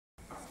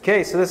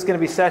Okay, so this is going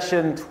to be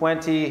session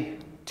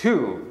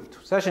 22.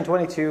 Session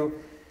 22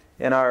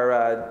 in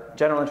our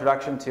general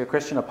introduction to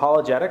Christian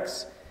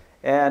apologetics.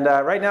 And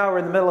right now we're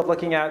in the middle of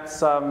looking at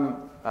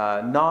some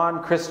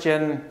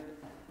non-Christian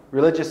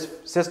religious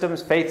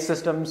systems, faith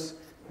systems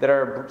that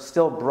are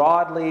still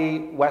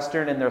broadly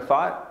Western in their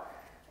thought.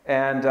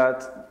 And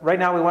right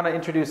now we want to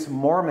introduce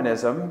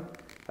Mormonism.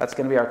 That's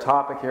going to be our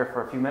topic here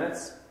for a few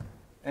minutes.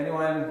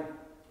 Anyone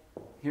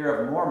hear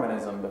of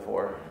Mormonism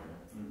before?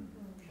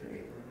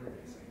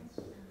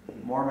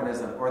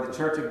 Mormonism, or the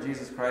Church of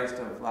Jesus Christ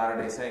of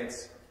Latter-day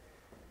Saints.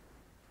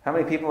 How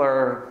many people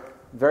are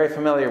very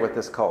familiar with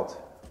this cult,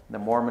 the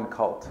Mormon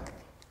cult?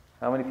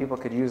 How many people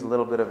could use a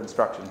little bit of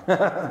instruction?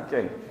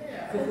 Okay.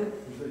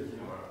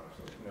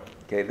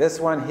 Okay, this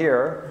one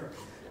here,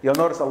 you'll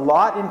notice a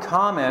lot in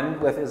common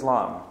with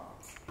Islam.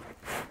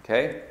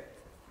 Okay?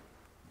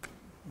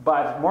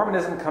 But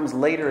Mormonism comes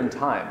later in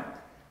time.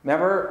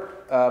 Remember,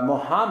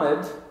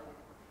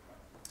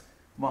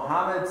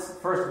 Muhammad's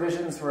first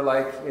visions were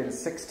like in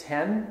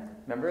 610.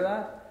 Remember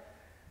that?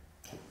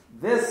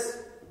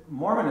 This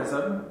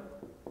Mormonism,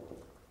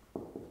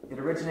 it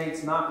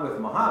originates not with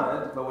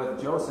Muhammad, but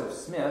with Joseph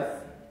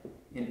Smith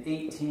in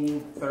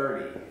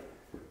 1830.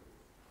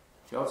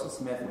 Joseph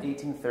Smith,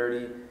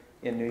 1830,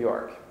 in New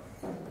York.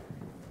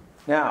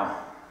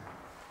 Now,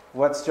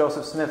 what's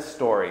Joseph Smith's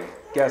story?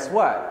 Guess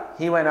what?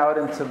 He went out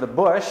into the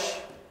bush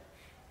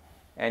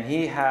and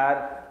he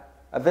had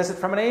a visit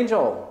from an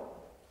angel.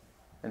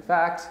 In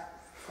fact,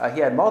 he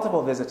had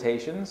multiple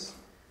visitations,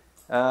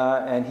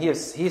 and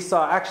he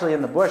saw, actually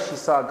in the bush, he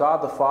saw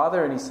God the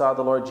Father and he saw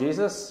the Lord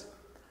Jesus,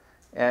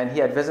 and he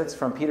had visits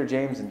from Peter,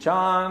 James, and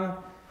John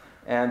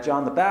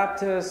the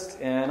Baptist,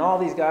 and all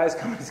these guys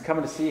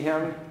coming to see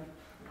him,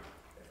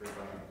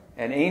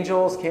 and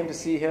angels came to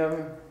see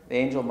him. The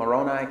angel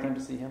Moroni came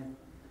to see him.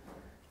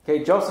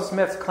 Okay, Joseph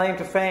Smith's claim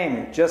to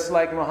fame, just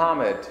like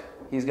Muhammad,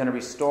 he's going to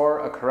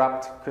restore a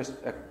corrupt,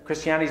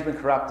 Christianity's been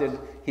corrupted,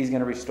 he's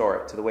going to restore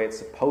it to the way it's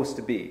supposed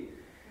to be.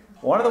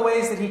 One of the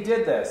ways that he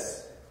did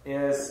this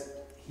is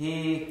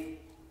he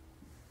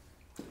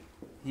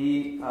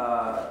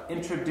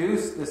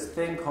introduced this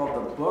thing called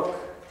the Book,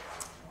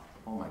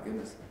 oh my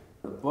goodness,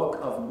 the Book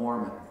of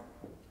Mormon.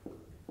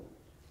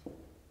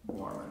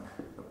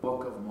 The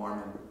Book of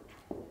Mormon,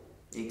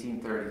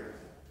 1830.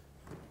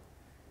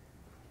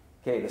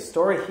 Okay, the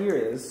story here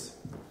is,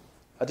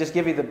 I'll just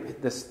give you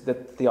the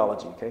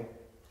theology, okay?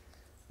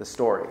 The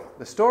story.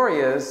 The story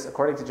is,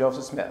 according to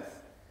Joseph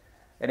Smith,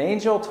 an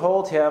angel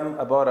told him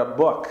about a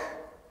book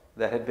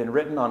that had been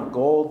written on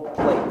gold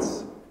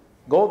plates.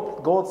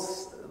 Gold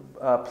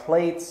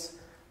plates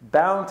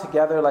bound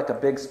together like a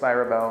big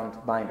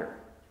spiral-bound binder.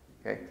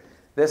 Okay?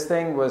 This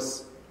thing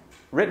was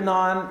written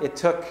on, it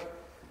took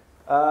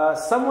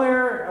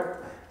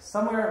somewhere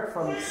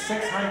from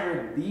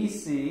 600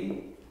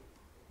 BC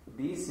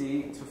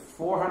to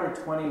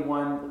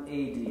 421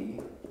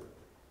 AD.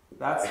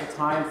 That's the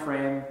time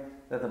frame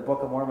that the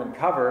Book of Mormon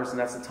covers, and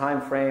that's the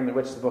time frame in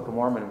which the Book of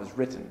Mormon was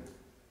written.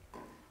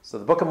 So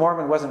the Book of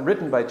Mormon wasn't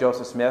written by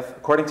Joseph Smith,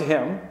 according to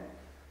him.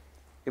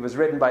 It was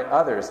written by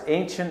others.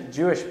 Ancient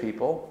Jewish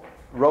people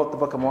wrote the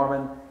Book of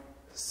Mormon.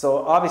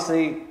 So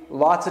obviously,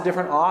 lots of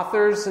different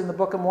authors in the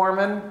Book of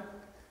Mormon.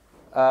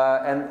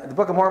 And the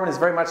Book of Mormon is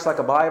very much like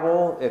a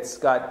Bible. It's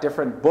got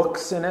different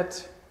books in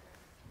it.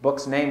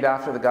 Books named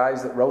after the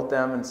guys that wrote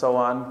them and so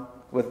on,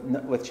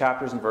 with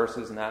chapters and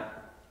verses and that.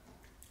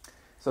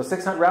 So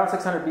around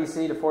 600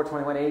 BC to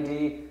 421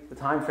 AD, the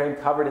time frame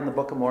covered in the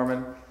Book of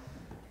Mormon.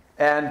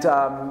 And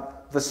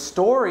the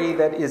story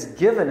that is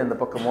given in the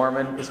Book of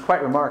Mormon is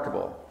quite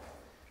remarkable.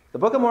 The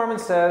Book of Mormon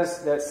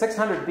says that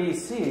 600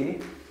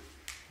 BC,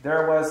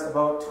 there was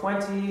about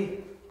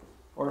 20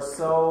 or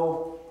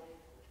so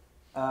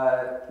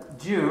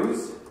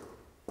Jews.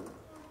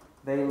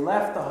 They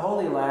left the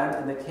Holy Land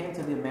and they came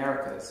to the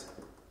Americas.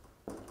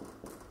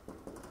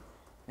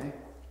 Okay?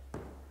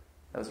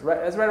 That was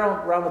right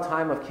around the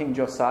time of King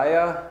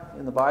Josiah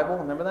in the Bible.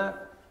 Remember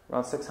that?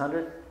 Around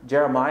 600.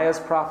 Jeremiah's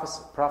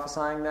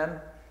prophesying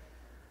then.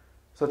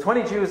 So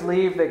 20 Jews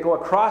leave. They go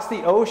across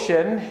the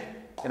ocean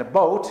in a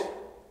boat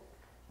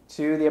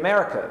to the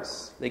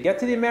Americas. They get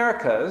to the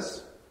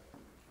Americas,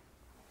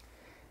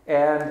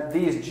 and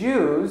these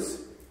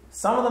Jews,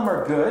 some of them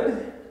are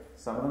good,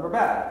 some of them are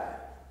bad.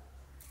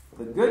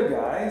 The good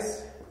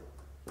guys,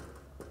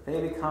 they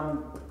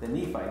become the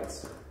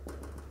Nephites.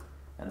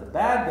 And the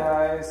bad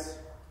guys,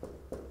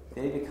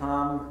 they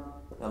become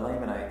the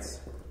Lamanites.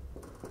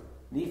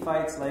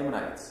 Nephites,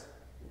 Lamanites.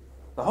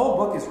 The whole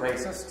book is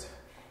racist.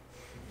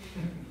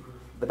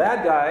 The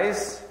bad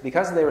guys,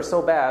 because they were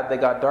so bad, they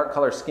got dark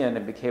colored skin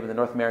and became the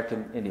North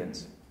American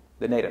Indians,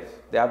 the native,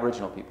 the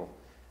Aboriginal people.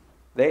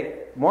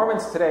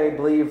 Mormons today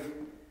believe,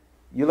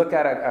 you look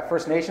at a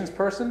First Nations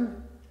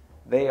person,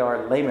 they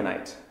are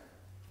Lamanite.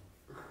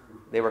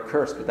 They were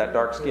cursed with that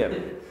dark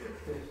skin.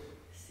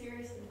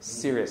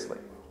 Seriously.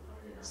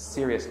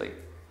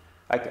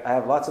 I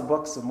have lots of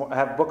books. I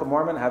have Book of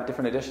Mormon. I have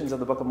different editions of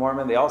the Book of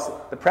Mormon.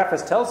 The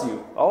preface tells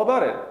you all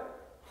about it.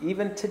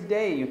 Even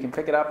today, you can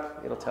pick it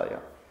up. It'll tell you.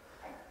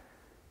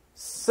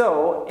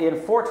 So,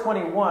 in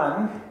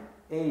 421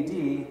 AD,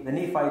 the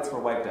Nephites were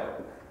wiped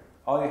out.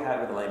 All you had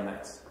were the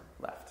Lamanites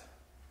left.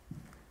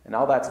 And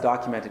all that's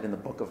documented in the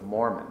Book of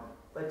Mormon.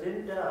 But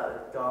didn't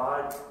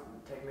God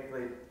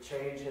technically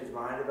change his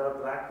mind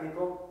about black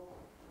people?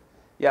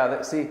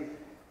 Yeah,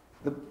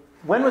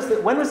 when was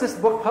this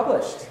book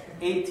published?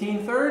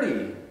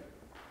 1830.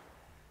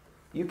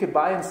 You could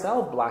buy and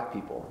sell black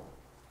people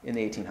in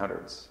the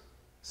 1800s.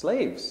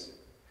 Slaves.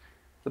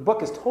 The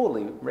book is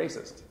totally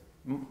racist.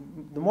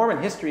 The Mormon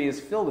history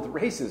is filled with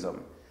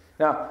racism.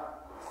 Now,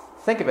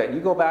 think of it. You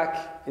go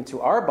back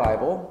into our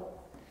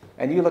Bible,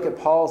 and you look at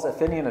Paul's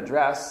Athenian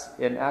address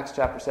in Acts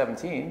chapter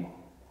 17,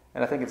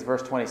 and I think it's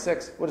verse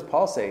 26. What does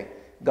Paul say?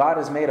 God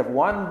has made of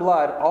one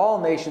blood all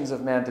nations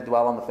of men to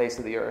dwell on the face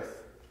of the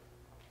earth.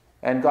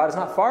 And God is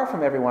not far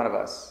from every one of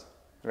us.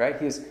 Right?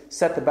 He has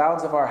set the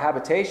bounds of our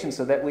habitation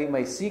so that we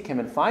may seek him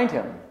and find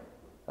him.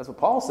 That's what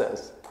Paul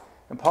says.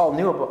 And Paul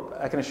knew about,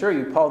 I can assure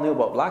you, Paul knew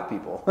about black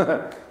people.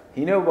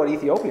 He knew about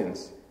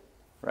Ethiopians.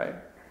 Right?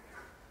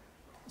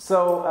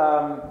 So,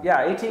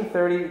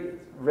 1830,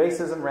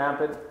 racism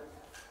rampant.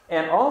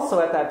 And also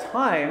at that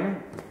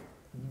time,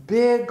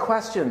 big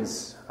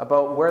questions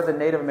about where the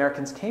Native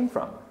Americans came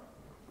from.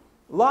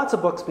 Lots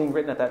of books being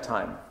written at that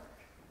time.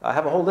 I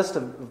have a whole list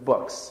of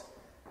books.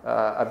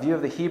 A View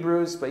of the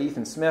Hebrews by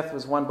Ethan Smith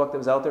was one book that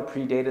was out there,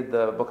 predated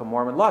the Book of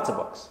Mormon. Lots of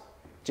books.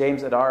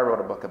 James Adair wrote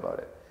a book about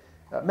it.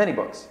 Many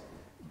books.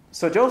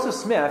 So Joseph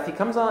Smith, he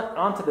comes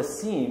onto the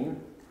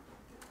scene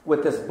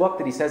with this book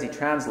that he says he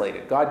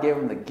translated. God gave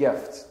him the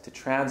gift to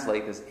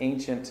translate this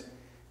ancient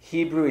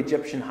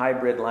Hebrew-Egyptian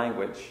hybrid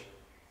language.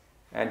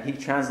 And he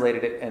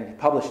translated it and he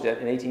published it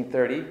in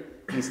 1830.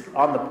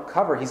 On the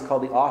cover, he's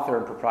called the author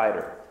and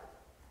proprietor,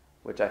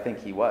 which I think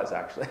he was,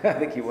 actually. I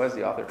think he was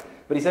the author.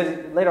 But he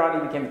says later on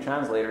he became a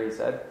translator, he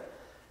said,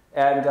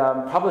 and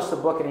published the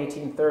book in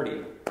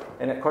 1830.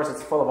 And of course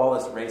it's full of all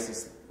this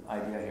racist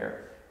idea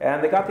here.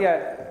 And they got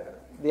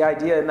the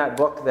idea in that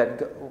book that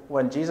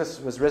when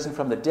Jesus was risen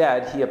from the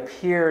dead, he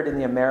appeared in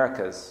the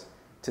Americas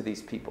to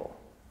these people.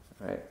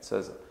 Right? So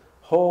there's a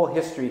whole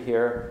history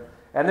here.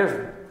 And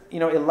there's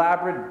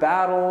elaborate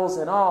battles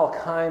and all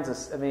kinds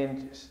of,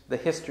 the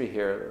history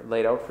here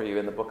laid out for you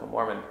in the Book of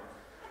Mormon.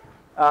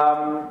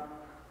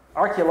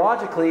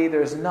 Archaeologically,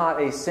 there's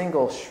not a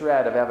single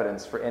shred of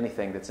evidence for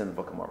anything that's in the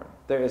Book of Mormon.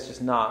 There is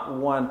just not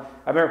one.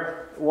 I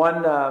remember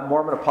one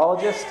Mormon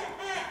apologist.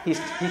 He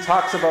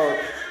talks about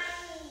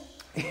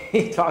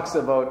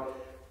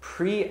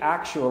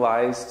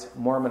pre-actualized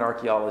Mormon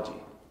archaeology.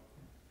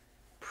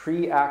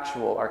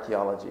 Pre-actual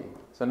archaeology.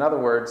 So in other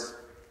words,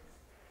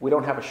 we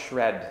don't have a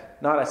shred,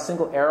 not a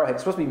single arrowhead.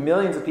 It's supposed to be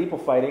millions of people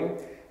fighting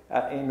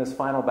in this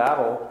final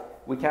battle.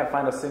 We can't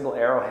find a single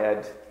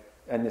arrowhead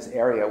in this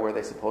area where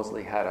they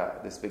supposedly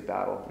had this big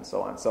battle and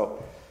so on.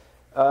 So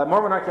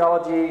Mormon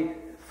archaeology,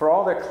 for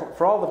all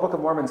the Book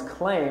of Mormon's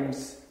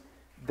claims,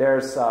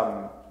 there's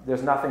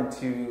nothing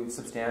to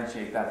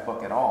substantiate that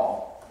book at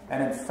all.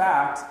 And in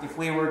fact, if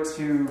we were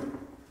to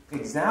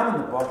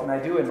examine the book, and I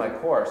do in my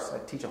course, I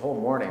teach a whole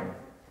morning,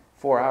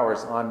 4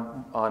 hours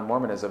on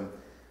Mormonism,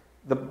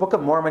 the Book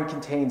of Mormon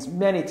contains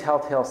many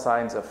telltale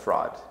signs of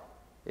fraud.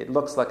 It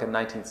looks like a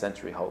 19th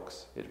century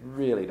hoax. It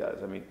really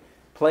does.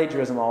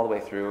 Plagiarism all the way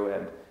through,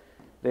 and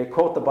they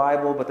quote the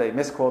Bible, but they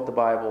misquote the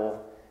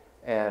Bible,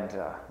 and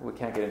we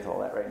can't get into all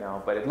that right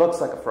now, but it looks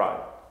like a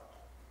fraud.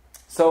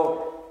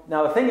 So,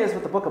 now the thing is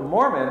with the Book of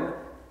Mormon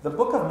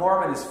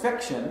is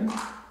fiction,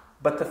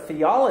 but the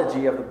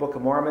theology of the Book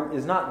of Mormon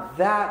is not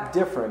that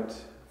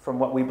different from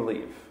what we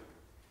believe.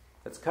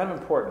 That's kind of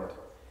important.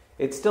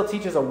 It still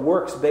teaches a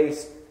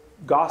works-based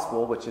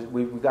gospel, which is,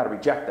 we've got to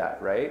reject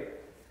that, right?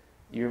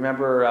 You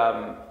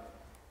remember,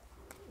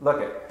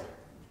 look at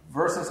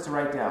verses to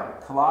write down.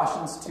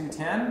 Colossians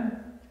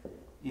 2:10,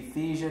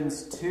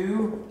 Ephesians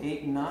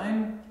 2:8 and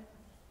 9,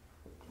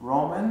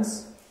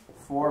 Romans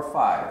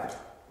 4:5.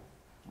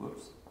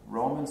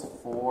 Romans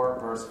 4,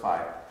 verse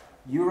 5.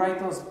 You write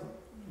those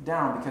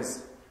down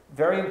because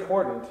very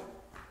important.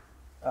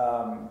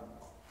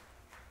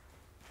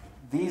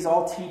 These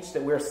all teach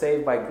that we're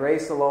saved by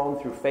grace alone,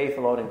 through faith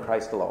alone, in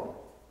Christ alone.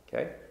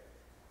 Okay?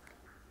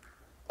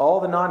 All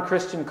the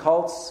non-Christian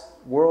cults,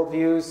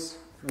 worldviews,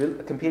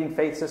 competing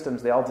faith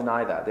systems, they all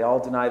deny that. They all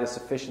deny the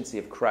sufficiency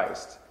of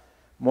Christ.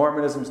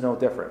 Mormonism is no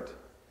different.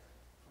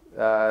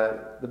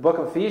 The book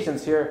of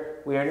Ephesians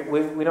here, we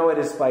know it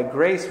is by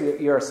grace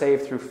you are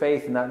saved through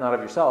faith and that not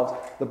of yourselves.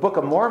 The Book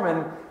of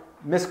Mormon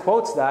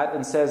misquotes that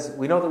and says,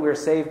 we know that we are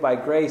saved by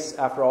grace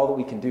after all that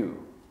we can do.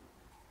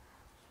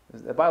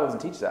 The Bible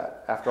doesn't teach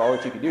that. After all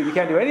that you can do. You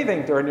can't do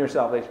anything to earn your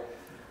salvation.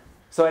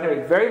 So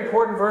anyway, very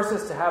important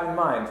verses to have in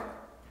mind.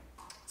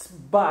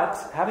 But,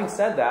 having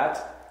said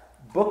that,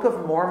 Book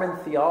of Mormon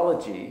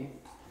theology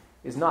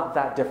is not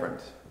that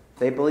different.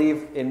 They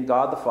believe in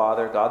God the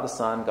Father, God the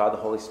Son, God the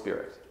Holy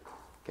Spirit.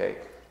 Okay?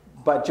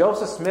 But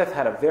Joseph Smith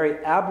had a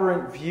very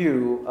aberrant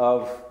view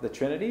of the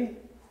Trinity.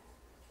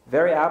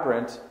 Very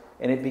aberrant.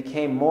 And it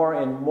became more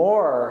and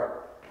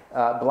more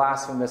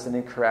blasphemous and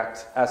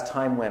incorrect as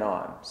time went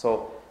on.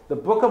 So the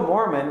Book of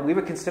Mormon, we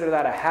would consider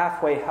that a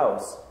halfway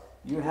house.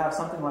 You would have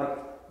something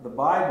like the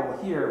Bible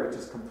here, which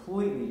is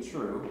completely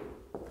true.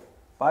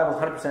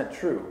 Bible's 100%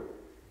 true.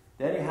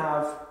 Then you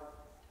have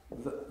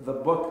the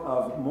Book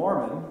of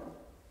Mormon.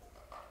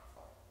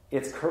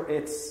 It's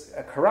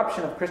a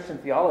corruption of Christian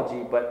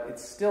theology, but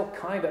it's still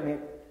kind of,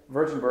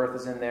 virgin birth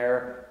is in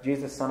there,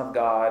 Jesus, Son of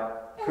God,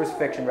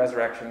 crucifixion,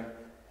 resurrection.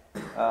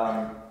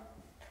 A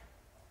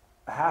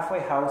halfway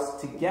house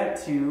to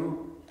get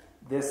to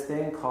this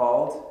thing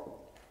called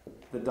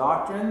the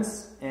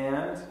Doctrines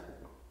and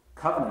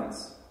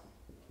Covenants.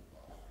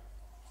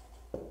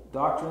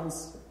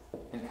 Doctrines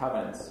and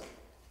Covenants.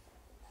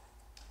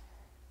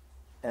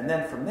 And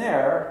then from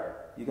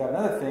there, you got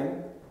another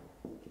thing,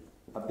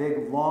 a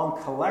big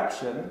long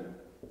collection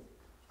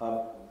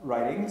of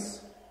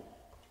writings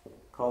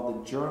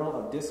called the Journal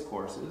of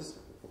Discourses.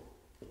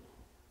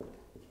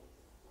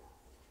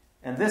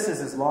 And this is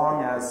as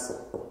long as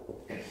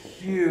a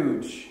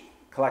huge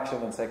collection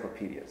of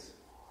encyclopedias.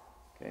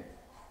 Okay.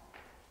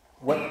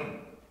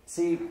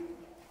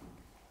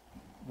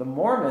 The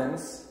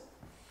Mormons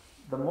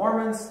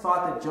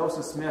thought that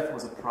Joseph Smith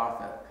was a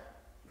prophet.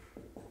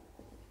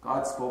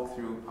 God spoke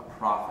through a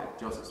prophet,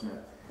 Joseph Smith.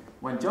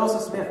 When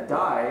Joseph Smith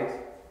died,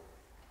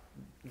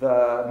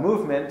 the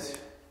movement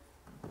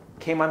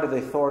came under the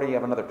authority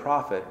of another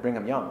prophet,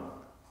 Brigham Young.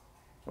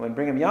 And when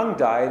Brigham Young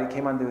died, it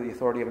came under the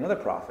authority of another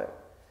prophet.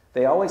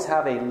 They always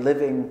have a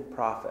living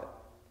prophet.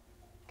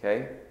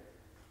 Okay?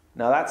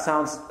 Now that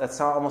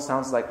almost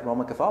sounds like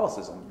Roman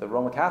Catholicism. The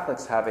Roman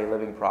Catholics have a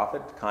living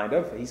prophet, kind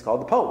of. He's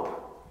called the Pope.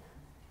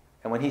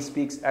 And when he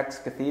speaks ex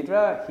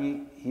cathedra,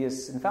 he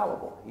is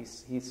infallible.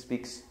 He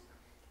speaks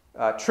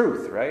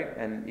truth, right?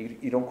 And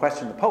you don't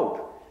question the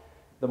Pope.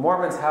 The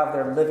Mormons have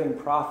their living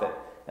prophet.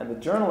 And the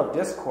Journal of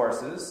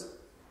Discourses,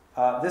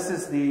 this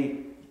is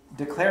the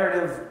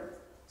declarative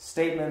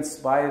statements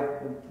by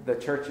the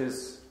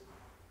church's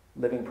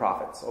living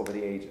prophets over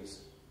the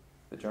ages.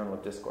 The Journal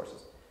of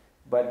Discourses.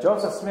 But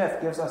Joseph Smith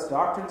gives us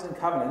Doctrines and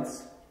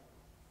Covenants.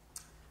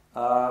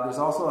 There's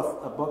also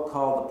a book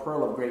called The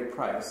Pearl of Great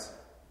Price.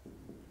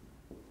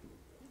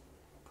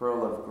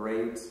 Pearl of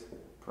Great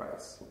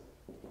Price.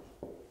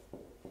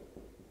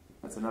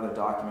 That's another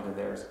document of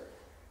theirs.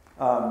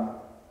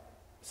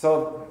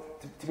 So,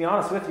 to be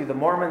honest with you, the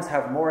Mormons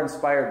have more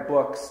inspired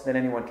books than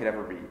anyone could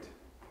ever read.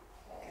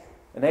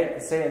 And they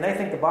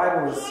think the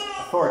Bible is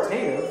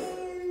authoritative.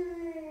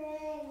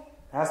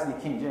 It has to be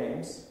King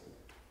James.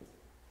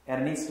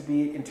 And it needs to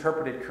be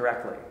interpreted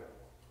correctly.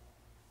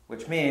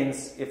 Which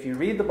means, if you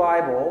read the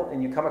Bible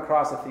and you come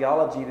across a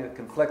theology that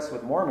conflicts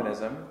with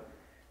Mormonism,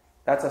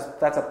 that's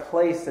a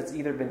place that's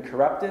either been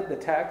corrupted, the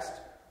text,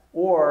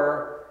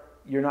 or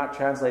you're not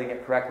translating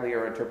it correctly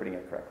or interpreting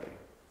it correctly.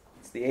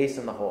 It's the ace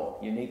in the hole.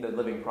 You need the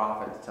living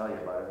prophet to tell you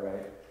about it,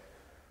 right?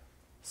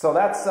 So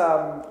that's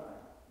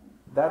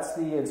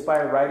the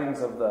inspired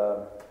writings of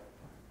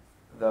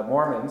the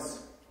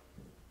Mormons.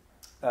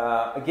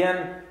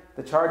 Again,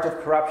 the charge of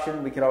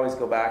corruption, we could always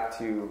go back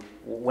to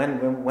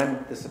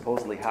when this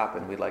supposedly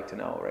happened. We'd like to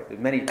know, right? There's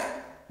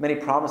many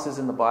promises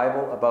in the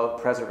Bible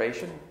about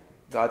preservation.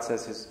 God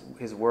says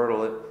His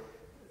word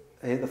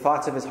the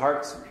thoughts of His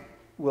hearts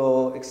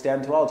will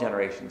extend to all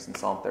generations in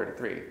Psalm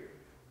 33.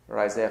 Or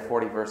Isaiah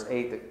 40 verse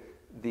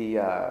 8,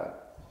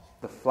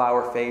 the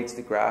flower fades,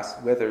 the grass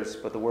withers,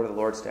 but the word of the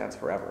Lord stands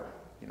forever.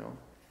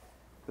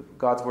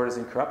 God's word is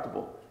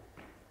incorruptible.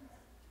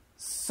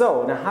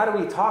 So, now how do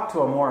we talk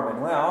to a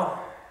Mormon?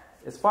 Well,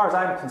 as far as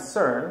I'm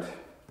concerned,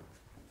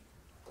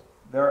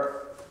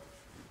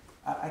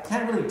 I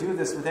can't really do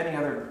this with any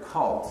other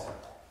cult,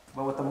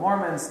 but with the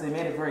Mormons, they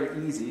made it very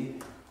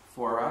easy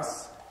for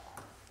us.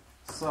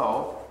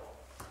 So,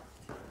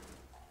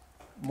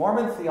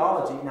 Mormon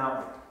theology,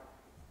 now,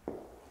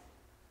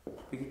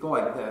 we could go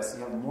like this.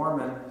 You have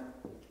Mormon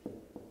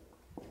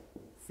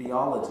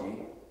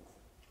theology.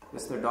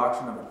 This is their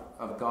doctrine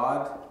of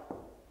God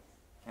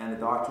and the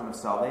doctrine of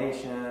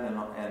salvation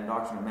and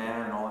doctrine of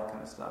man and all that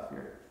kind of stuff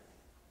here.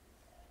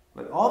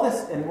 But all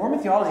this, and Mormon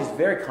theology is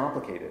very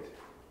complicated.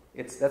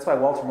 That's why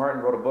Walter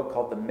Martin wrote a book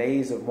called The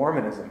Maze of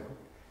Mormonism.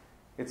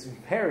 It's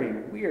very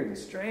weird and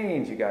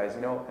strange, you guys,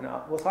 and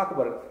we'll talk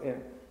about it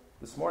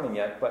this morning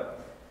yet, but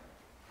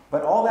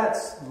all that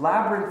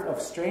labyrinth of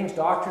strange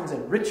doctrines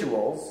and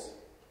rituals,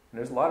 and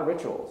there's a lot of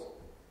rituals,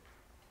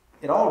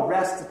 it all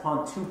rests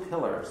upon two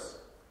pillars.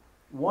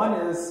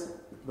 One is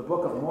the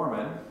Book of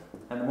Mormon,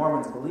 and the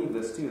Mormons believe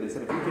this too. They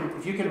said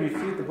if you can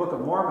refute the Book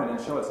of Mormon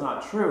and show it's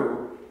not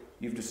true,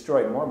 you've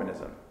destroyed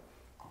Mormonism.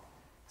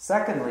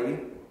 Secondly,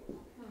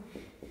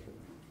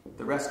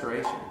 the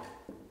restoration.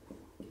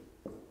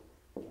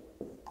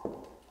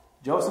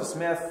 Joseph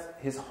Smith,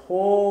 his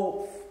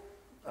whole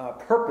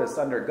purpose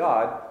under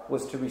God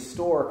was to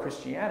restore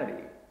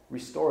Christianity,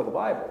 restore the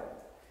Bible,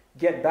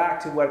 get back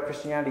to what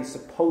Christianity is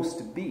supposed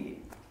to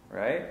be,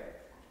 right?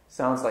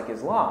 Sounds like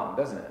Islam,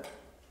 doesn't it?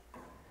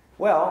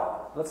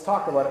 Well, let's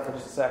talk about it for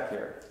just a sec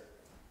here.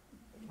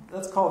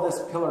 Let's call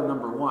this pillar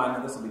number 1,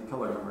 and this will be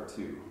pillar number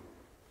 2.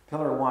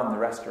 Pillar 1, the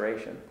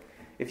restoration.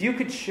 If you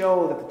could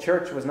show that the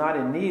church was not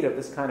in need of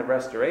this kind of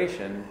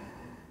restoration,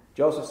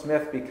 Joseph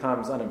Smith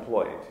becomes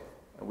unemployed,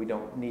 and we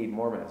don't need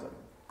Mormonism.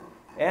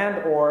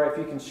 And or if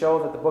you can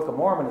show that the Book of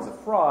Mormon is a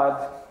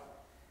fraud,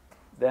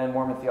 then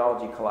Mormon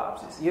theology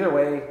collapses. Either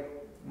way,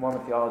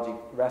 Mormon theology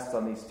rests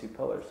on these two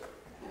pillars.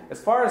 As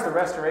far as the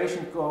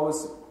restoration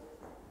goes,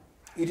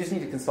 you just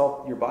need to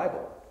consult your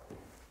Bible.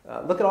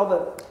 Look at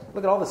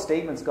all the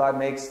statements God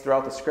makes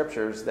throughout the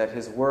Scriptures that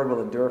His Word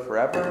will endure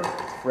forever,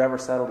 forever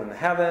settled in the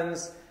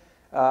heavens.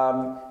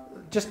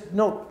 Just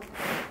note,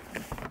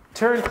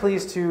 turn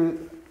please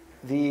to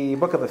the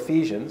book of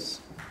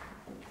Ephesians.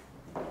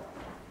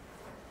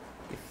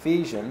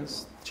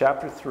 Ephesians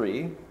chapter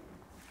 3.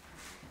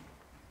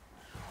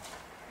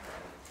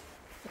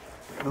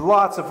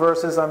 Lots of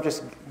verses. I'm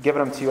just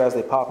giving them to you as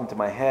they pop into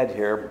my head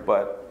here,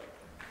 but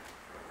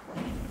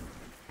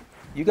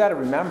you got to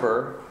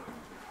remember,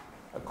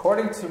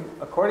 according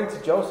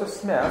to Joseph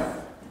Smith,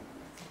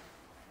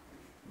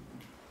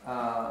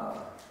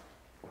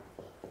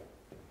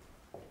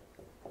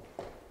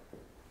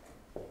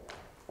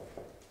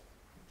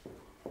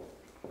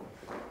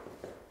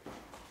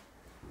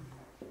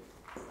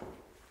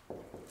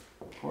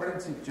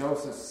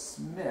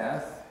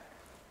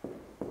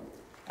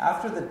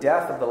 after the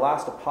death of the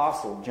last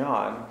apostle,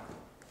 John,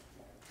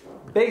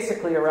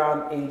 basically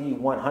around AD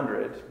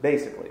 100,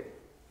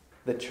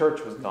 the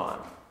church was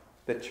gone.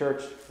 The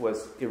church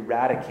was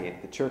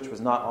eradicated. The church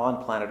was not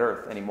on planet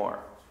Earth anymore.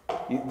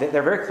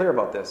 They're very clear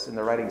about this in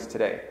the writings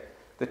today.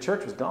 The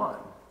church was gone.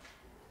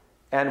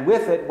 And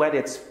with it went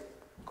its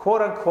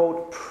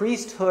quote-unquote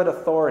priesthood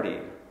authority.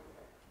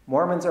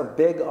 Mormons are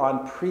big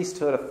on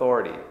priesthood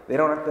authority. They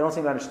don't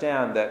seem to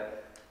understand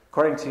that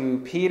according to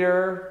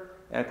Peter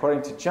and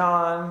according to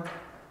John,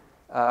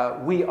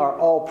 we are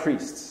all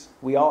priests.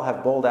 We all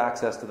have bold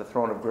access to the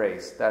throne of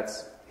grace.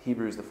 That's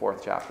Hebrews, the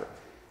 4th chapter.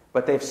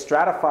 But they've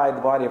stratified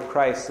the body of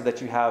Christ so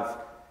that you have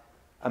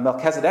a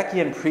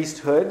Melchizedekian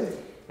priesthood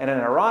and an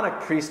Aaronic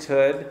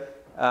priesthood,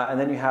 and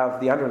then you have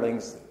the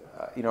underlings,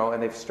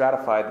 and they've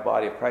stratified the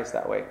body of Christ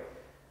that way.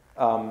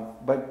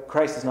 But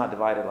Christ is not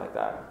divided like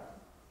that.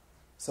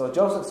 So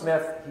Joseph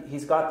Smith,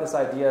 he's got this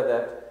idea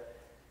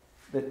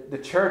that the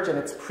church and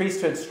its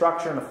priesthood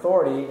structure and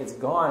authority is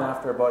gone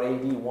after about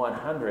AD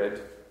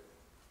 100.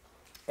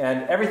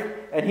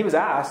 And he was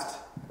asked,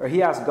 or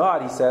he asked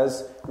God, he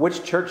says,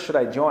 which church should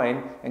I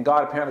join? And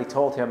God apparently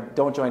told him,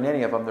 don't join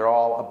any of them. They're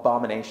all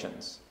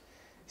abominations.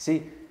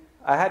 See,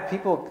 I had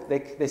people,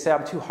 they say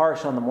I'm too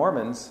harsh on the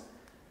Mormons,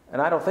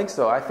 and I don't think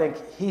so. I think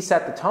he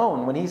set the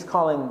tone when he's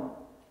calling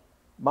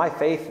my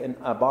faith an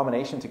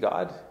abomination to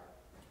God,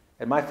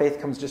 and my faith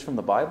comes just from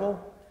the Bible.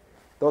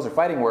 Those are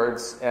fighting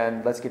words,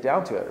 and let's get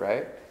down to it,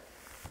 right?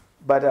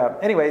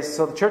 But anyways,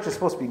 so the church is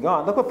supposed to be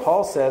gone. Look what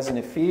Paul says in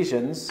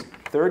Ephesians,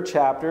 3rd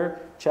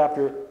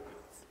chapter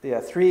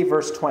 3,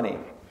 verse 20.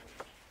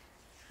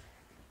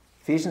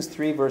 Ephesians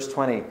 3, verse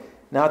 20.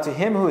 Now to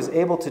him who is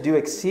able to do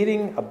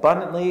exceeding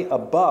abundantly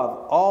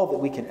above all that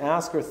we can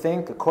ask or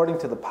think, according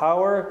to the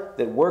power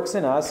that works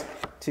in us,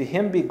 to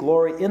him be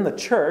glory in the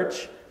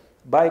church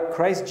by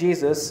Christ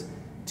Jesus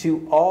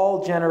to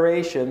all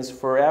generations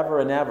forever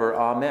and ever.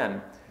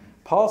 Amen.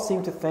 Paul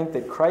seemed to think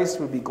that Christ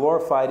would be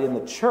glorified in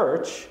the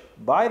church,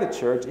 by the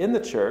church, in the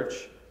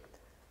church,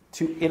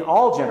 in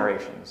all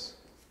generations.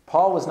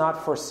 Paul was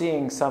not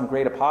foreseeing some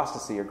great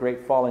apostasy or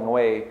great falling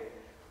away,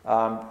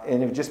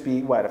 and it would just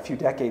be, a few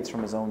decades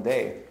from his own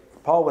day.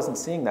 Paul wasn't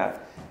seeing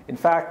that. In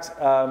fact,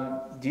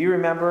 do you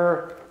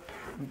remember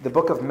the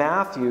book of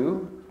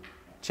Matthew,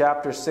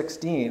 chapter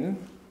 16?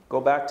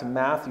 Go back to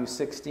Matthew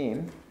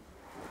 16.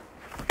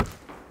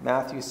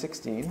 Matthew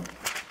 16.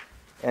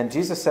 And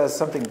Jesus says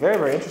something very,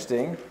 very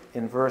interesting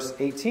in verse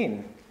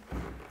 18.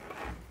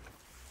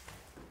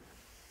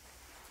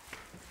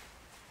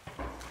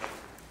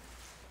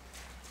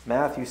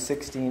 Matthew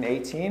 16,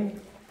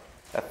 18.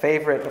 A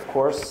favorite, of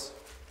course,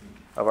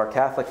 of our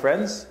Catholic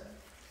friends.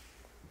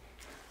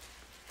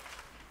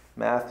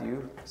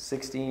 Matthew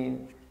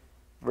 16,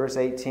 verse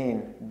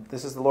 18.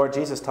 This is the Lord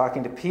Jesus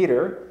talking to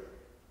Peter.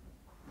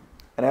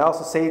 And I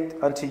also say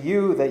unto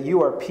you that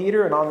you are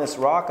Peter, and on this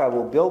rock I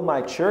will build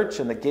my church,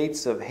 and the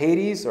gates of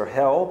Hades or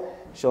hell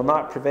shall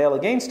not prevail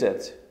against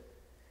it.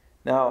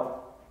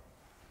 Now,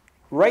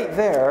 right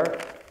there,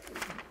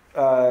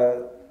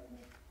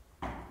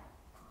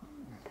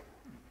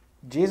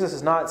 Jesus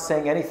is not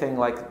saying anything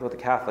like what the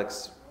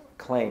Catholics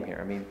claim here.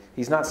 I mean,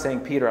 he's not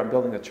saying, Peter, I'm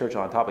building the church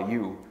on top of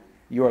you.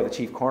 You are the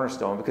chief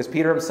cornerstone, because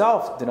Peter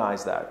himself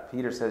denies that.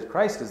 Peter says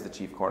Christ is the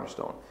chief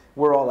cornerstone.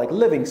 We're all like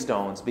living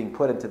stones being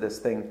put into this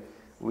thing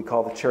we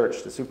call the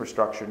church, the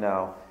superstructure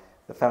now.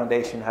 The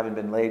foundation having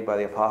been laid by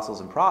the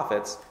apostles and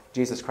prophets,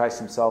 Jesus Christ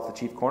himself, the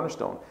chief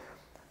cornerstone.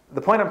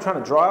 The point I'm trying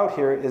to draw out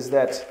here is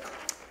that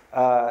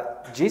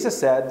Jesus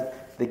said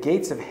the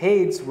gates of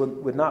Hades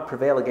would not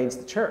prevail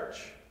against the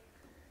church.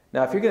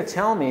 Now, if you're going to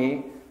tell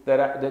me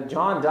that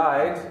John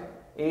died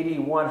AD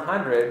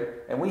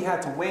 100, and we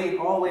had to wait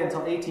all the way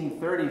until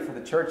 1830 for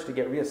the church to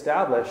get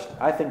reestablished,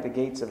 I think the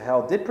gates of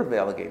hell did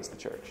prevail against the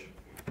church.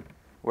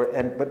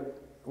 But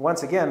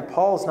once again,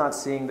 Paul's not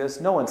seeing this.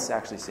 No one's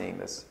actually seeing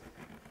this,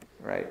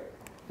 right?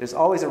 There's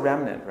always a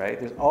remnant, right?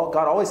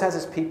 God always has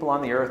his people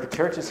on the earth. The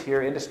church is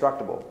here,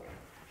 indestructible.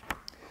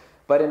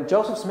 But in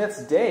Joseph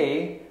Smith's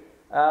day,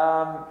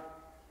 there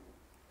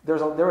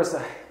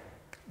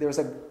was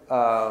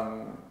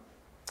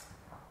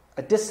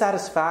a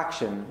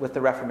dissatisfaction with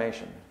the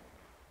Reformation.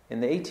 In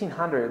the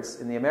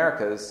 1800s, in the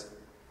Americas,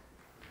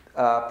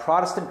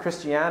 Protestant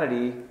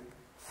Christianity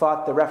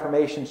thought the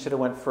Reformation should have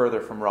went further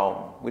from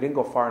Rome. We didn't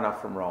go far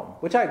enough from Rome,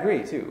 which I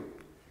agree too.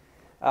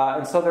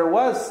 And so there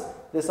was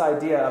this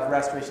idea of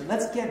restoration.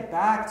 Let's get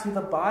back to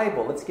the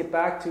Bible. Let's get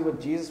back to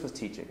what Jesus was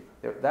teaching.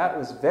 That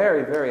was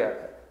very, very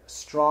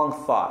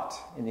strong thought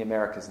in the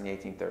Americas in the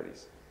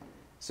 1830s.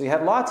 So you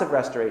had lots of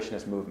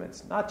restorationist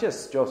movements, not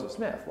just Joseph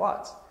Smith,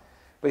 lots.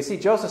 But you see,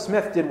 Joseph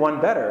Smith did one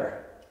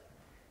better.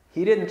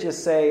 He didn't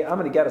just say, I'm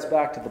going to get us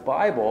back to the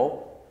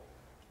Bible.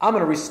 I'm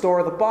going to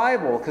restore the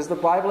Bible, because the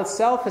Bible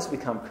itself has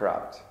become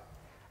corrupt.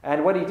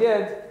 And what he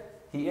did,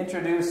 he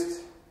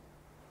introduced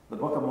the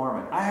Book of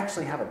Mormon. I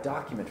actually have a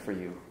document for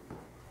you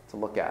to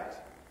look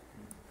at.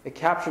 It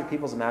captured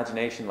people's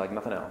imagination like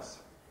nothing else.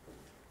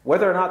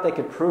 Whether or not they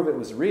could prove it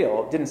was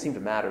real didn't seem to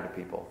matter to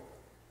people.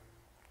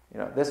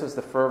 This was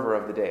the fervor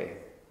of the day.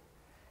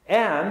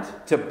 And,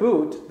 to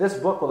boot, this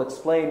book will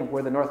explain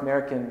where the North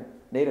American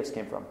natives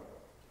came from,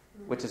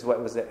 which is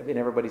what was in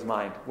everybody's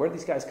mind. Where did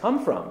these guys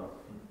come from?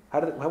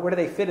 Where do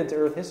they fit into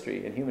earth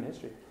history and human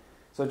history?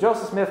 So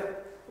Joseph Smith,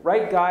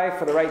 right guy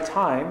for the right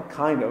time,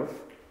 kind of,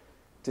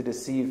 to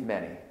deceive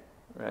many,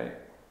 right?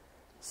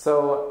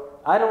 So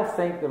I don't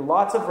think, there are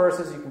lots of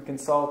verses you can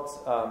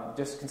consult,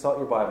 just consult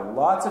your Bible.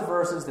 Lots of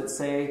verses that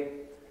say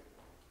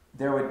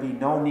there would be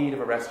no need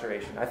of a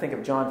restoration. I think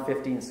of John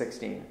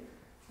 15:16.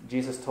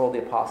 Jesus told the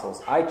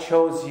apostles, I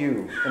chose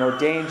you and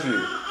ordained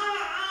you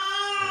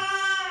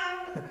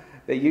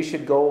that you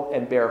should go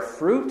and bear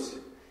fruit,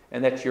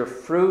 and that your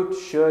fruit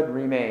should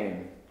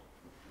remain.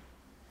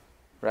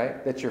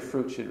 Right? That your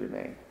fruit should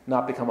remain,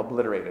 not become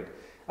obliterated.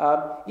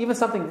 Even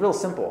something real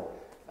simple.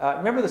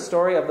 Remember the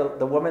story of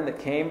the woman that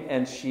came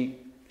and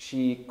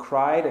she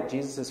cried at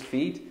Jesus'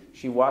 feet?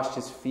 She washed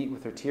his feet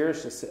with her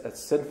tears, a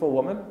sinful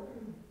woman.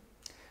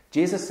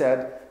 Jesus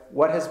said,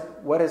 what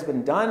has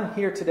been done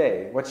here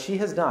today, what she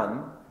has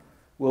done,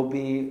 will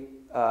be,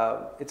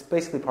 it's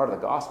basically part of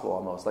the gospel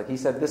almost. Like he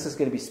said, this is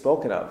going to be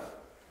spoken of.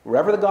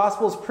 Wherever the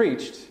gospel is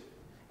preached,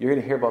 you're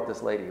going to hear about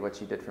this lady, what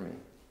she did for me.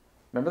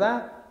 Remember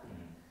that?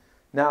 Mm-hmm.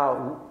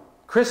 Now,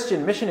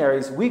 Christian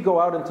missionaries, we go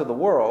out into the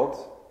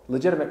world,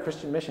 legitimate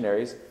Christian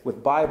missionaries,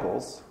 with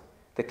Bibles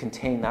that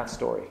contain that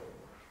story.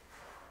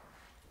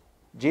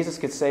 Jesus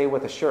could say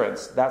with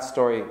assurance, that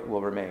story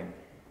will remain.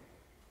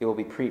 It will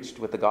be preached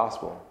with the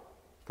gospel.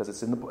 Because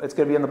it's going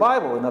to be in the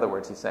Bible, in other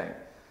words, he's saying.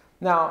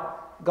 Now,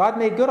 God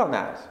made good on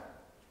that.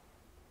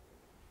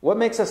 What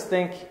makes us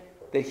think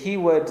that he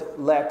would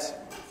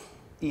let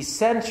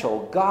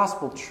essential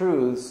gospel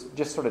truths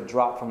just sort of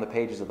drop from the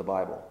pages of the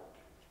Bible?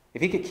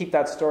 If he could keep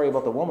that story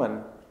about the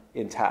woman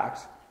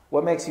intact,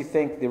 what makes you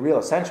think the real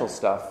essential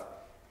stuff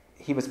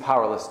he was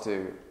powerless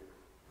to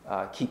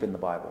keep in the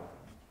Bible?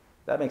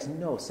 That makes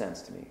no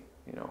sense to me,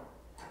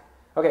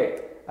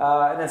 Okay,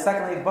 and then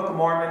secondly, the Book of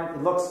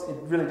Mormon, it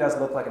really does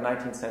look like a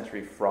 19th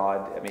century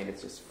fraud. I mean,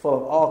 it's just full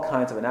of all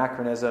kinds of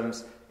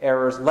anachronisms,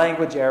 errors,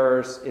 language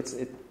errors. It's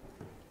going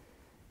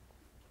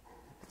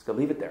to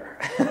leave it there,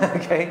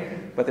 okay?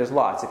 But there's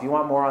lots. If you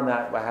want more on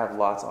that, I have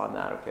lots on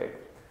that, okay?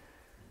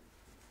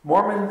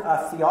 Mormon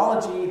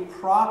theology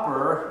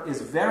proper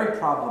is very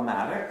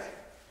problematic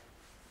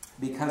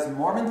because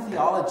Mormon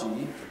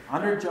theology,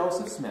 under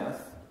Joseph Smith,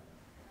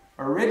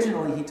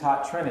 originally he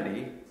taught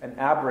Trinity, an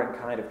aberrant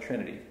kind of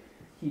Trinity.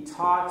 He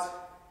taught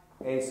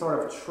a sort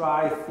of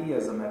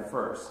tritheism at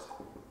first.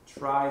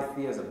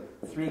 Tritheism.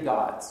 Three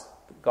gods.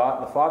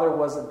 God, the Father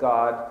was a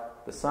God,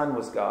 the Son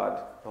was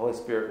God, the Holy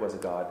Spirit was a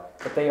God.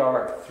 But they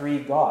are three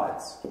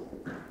gods.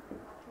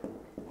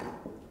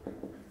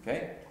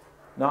 Okay?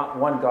 Not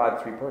one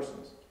God, three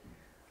persons.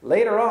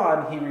 Later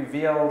on, he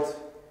revealed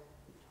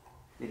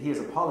that he is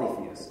a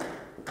polytheist.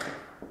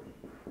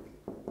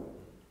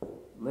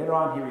 Later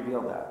on, he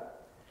revealed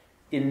that.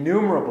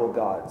 Innumerable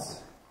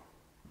gods.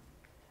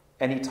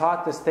 And he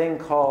taught this thing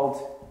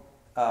called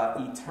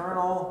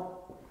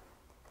eternal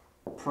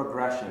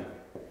progression.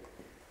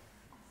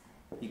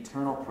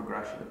 Eternal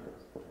progression.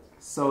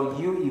 So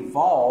you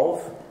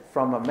evolve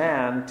from a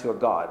man to a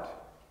god.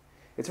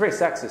 It's very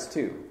sexist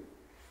too.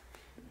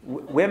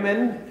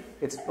 Women,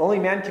 it's only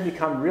men can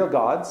become real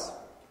gods.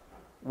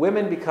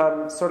 Women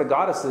become sort of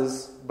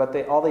goddesses, but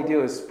all they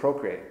do is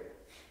procreate.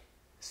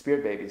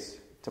 Spirit babies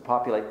to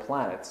populate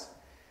planets.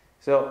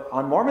 So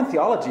on Mormon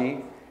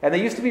theology, and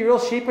they used to be real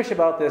sheepish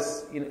about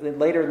this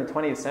later in the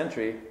 20th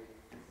century.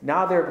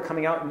 Now they're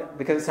coming out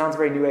because it sounds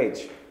very New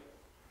Age.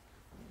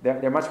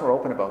 They're much more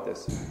open about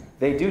this.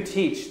 They do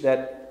teach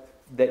that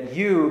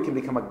you can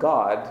become a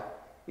god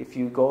if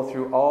you go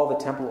through all the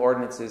temple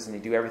ordinances and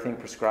you do everything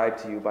prescribed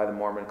to you by the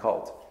Mormon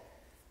cult.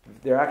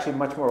 They're actually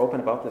much more open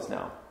about this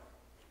now.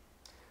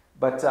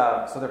 But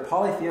so they're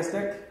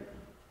polytheistic.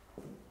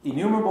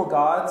 innumerable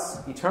gods,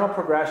 eternal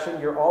progression,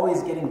 you're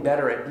always getting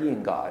better at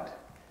being God.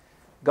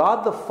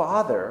 God the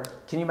Father,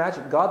 can you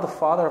imagine? God the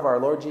Father of our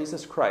Lord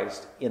Jesus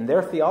Christ, in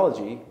their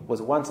theology,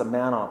 was once a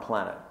man on a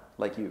planet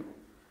like you.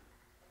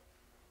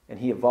 And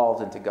he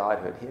evolved into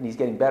godhood. And he's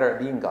getting better at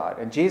being God.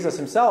 And Jesus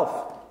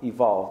himself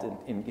evolved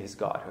in his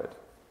godhood.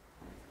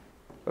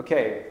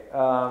 Okay,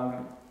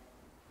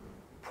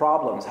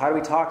 problems. How do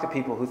we talk to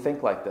people who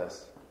think like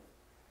this?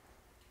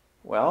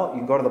 Well, you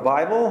can go to the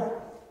Bible.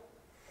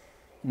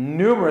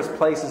 Numerous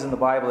places in the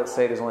Bible that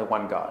say there's only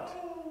one God.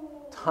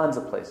 Tons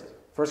of places.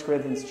 1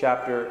 Corinthians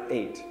chapter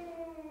 8.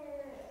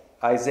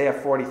 Isaiah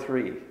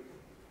 43.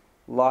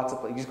 Lots of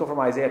places. You just go from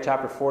Isaiah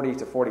chapter 40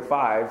 to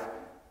 45.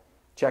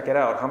 Check it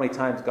out. How many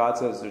times God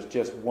says there's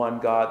just one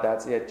God,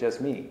 that's it, just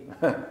me.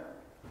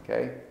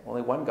 Okay?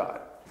 Only one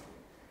God.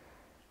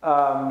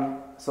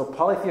 So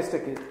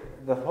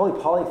the whole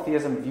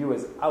polytheism view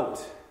is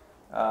out.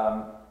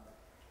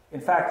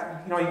 In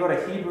fact, you go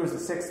to Hebrews, the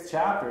 6th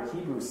chapter,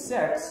 Hebrews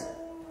 6.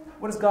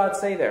 What does God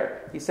say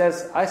there? He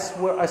says, I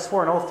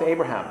swore an oath to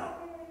Abraham.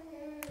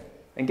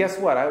 And guess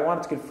what? I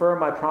wanted to confirm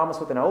my promise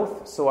with an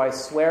oath, so I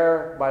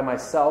swear by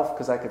myself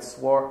because I could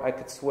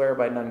swear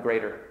by none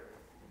greater.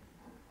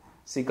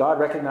 See, God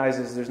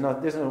recognizes there's no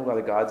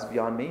other gods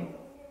beyond me.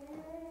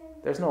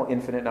 There's no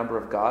infinite number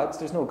of gods.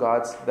 There's no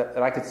gods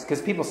that I could...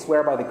 Because people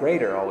swear by the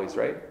greater always,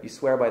 right? You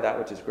swear by that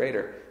which is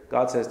greater.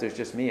 God says, there's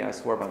just me. I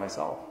swear by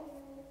myself.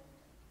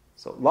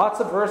 So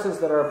lots of verses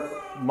that are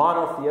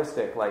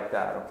monotheistic like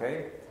that,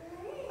 okay?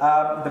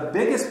 The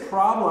biggest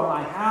problem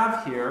I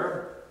have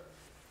here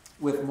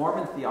with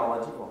Mormon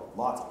theology... Well,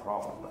 lots of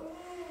problems, but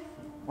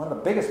one of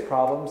the biggest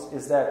problems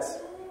is that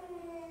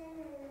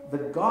the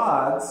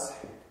gods...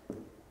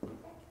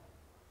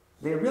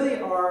 They're really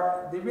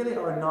not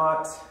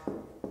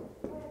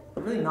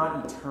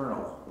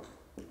eternal.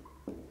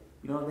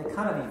 They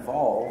kind of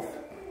evolve.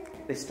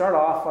 They start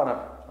off on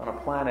a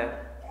planet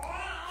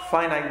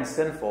finite and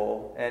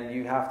sinful, and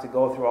you have to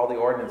go through all the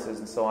ordinances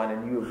and so on,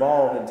 and you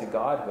evolve into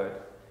godhood.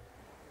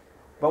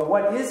 But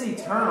what is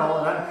eternal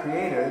and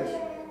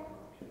uncreated?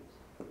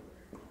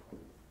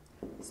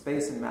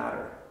 Space and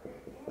matter.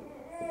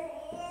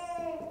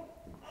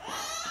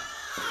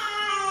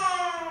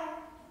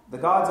 The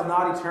gods are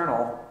not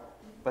eternal,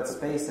 but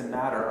space and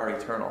matter are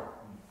eternal.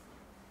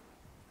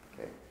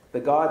 Okay. The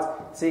gods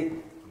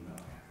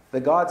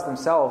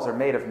themselves are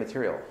made of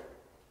material.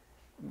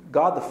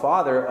 God the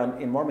Father,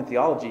 in Mormon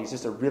theology, is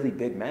just a really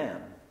big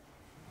man.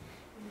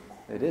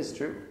 It is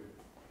true.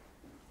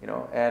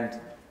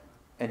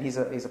 And he's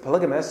a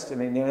polygamist. I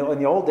mean, in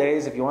the old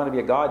days, if you want to be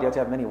a god, you have to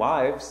have many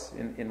wives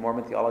in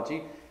Mormon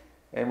theology.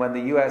 And when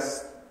the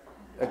U.S.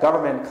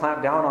 government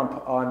clamped down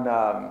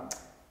on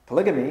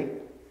polygamy,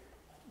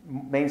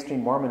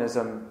 mainstream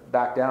Mormonism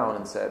backed down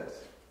and said,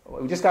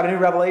 we just got a new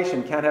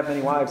revelation, can't have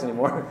many wives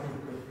anymore.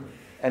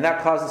 And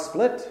that caused a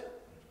split.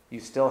 You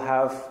still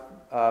have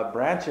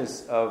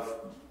branches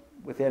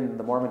within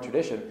the Mormon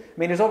tradition. I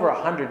mean, there's over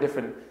 100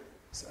 different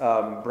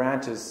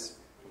branches,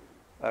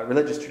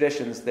 religious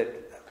traditions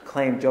that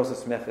claim Joseph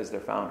Smith as their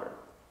founder.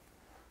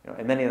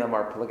 And many of them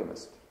are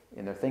polygamist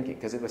in their thinking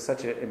because it was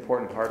such an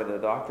important part of the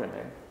doctrine.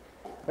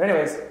 But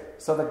anyways,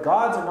 so the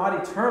gods are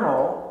not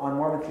eternal on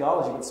Mormon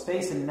theology, but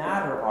space and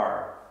matter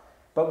are.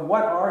 But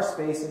what are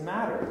space and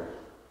matter?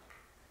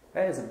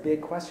 That is a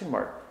big question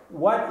mark.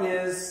 What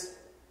is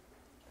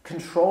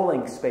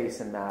controlling space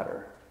and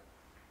matter?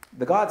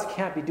 The gods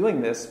can't be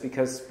doing this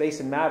because space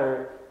and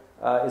matter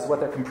is what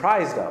they're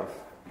comprised of.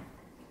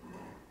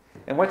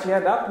 And what you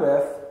end up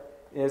with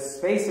is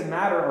space and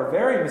matter are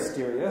very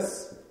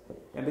mysterious.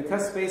 And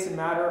because space and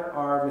matter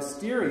are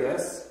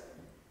mysterious,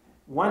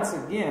 once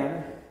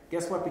again,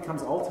 guess what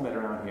becomes ultimate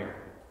around here?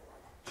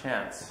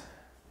 Chance.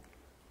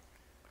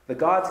 The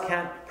gods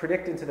can't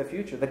predict into the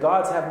future. The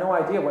gods have no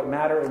idea what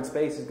matter and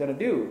space is going to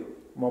do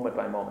moment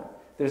by moment.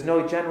 There's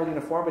no general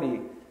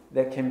uniformity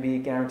that can be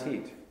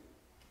guaranteed.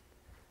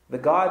 The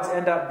gods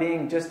end up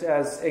being just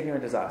as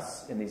ignorant as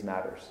us in these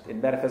matters,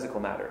 in metaphysical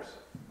matters.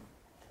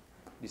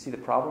 You see the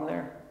problem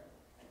there?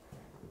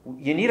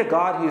 You need a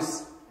God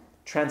who's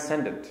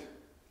transcendent,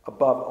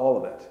 above all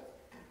of it,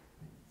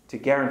 to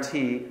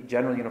guarantee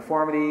general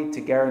uniformity,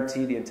 to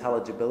guarantee the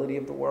intelligibility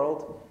of the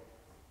world,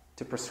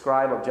 to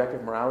prescribe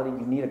objective morality.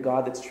 You need a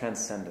God that's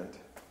transcendent.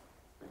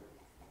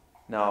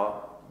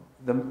 Now,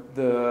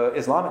 the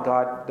Islamic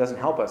God doesn't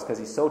help us because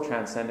he's so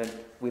transcendent,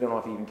 we don't know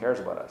if he even cares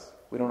about us.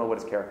 We don't know what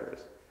his character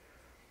is.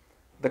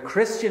 The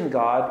Christian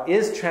God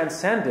is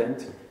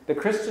transcendent. The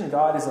Christian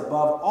God is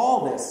above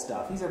all this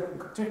stuff. He's a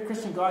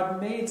Christian God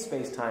who made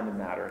space, time, and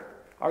matter.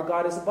 Our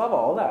God is above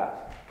all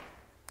that.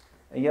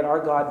 And yet our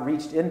God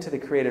reached into the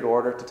created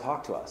order to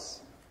talk to us.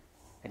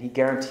 And he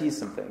guarantees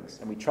some things,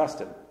 and we trust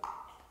him.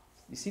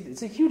 You see,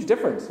 it's a huge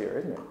difference here,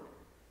 isn't it?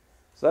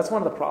 So that's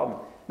one of the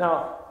problems.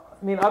 Now,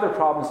 other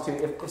problems too.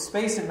 If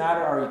space and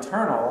matter are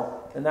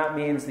eternal, then that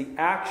means the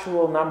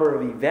actual number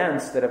of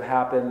events that have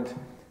happened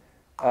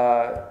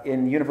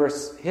in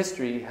universe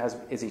history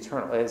is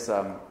eternal, is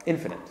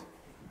infinite.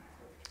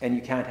 And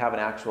you can't have an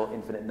actual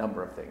infinite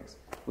number of things.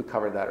 We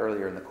covered that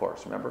earlier in the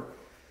course, remember?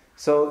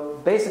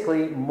 So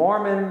basically,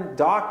 Mormon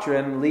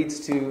doctrine leads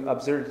to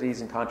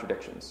absurdities and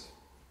contradictions.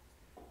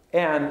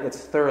 And it's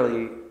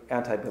thoroughly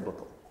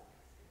anti-biblical.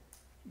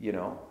 You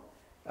know.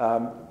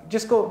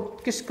 Just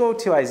go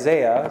to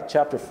Isaiah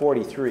chapter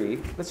 43.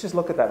 Let's just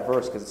look at that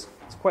verse because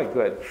it's quite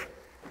good.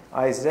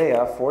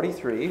 Isaiah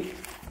 43.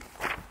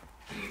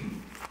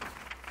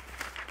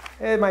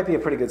 It might be a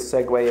pretty good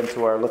segue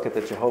into our look at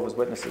the Jehovah's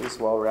Witnesses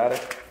while we're at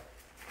it.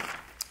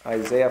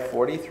 Isaiah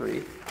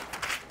 43.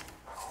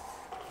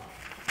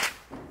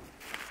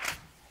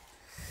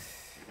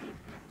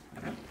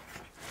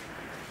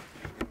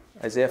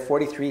 Isaiah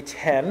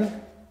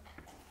 43:10.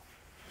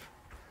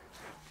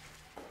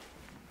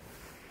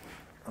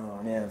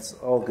 Oh man, it's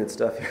all good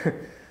stuff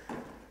here.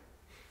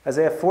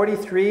 Isaiah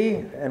 43,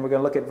 and we're going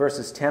to look at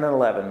verses 10 and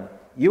 11.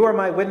 You are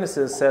my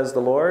witnesses, says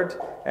the Lord,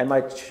 and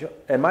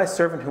my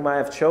servant whom I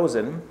have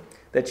chosen,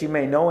 that you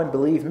may know and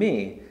believe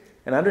me,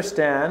 and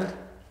understand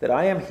that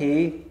I am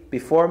he.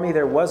 Before me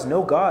there was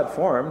no God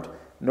formed,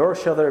 nor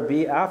shall there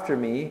be after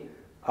me.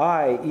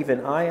 I,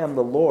 even I am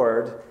the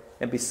Lord,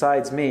 and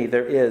besides me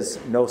there is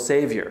no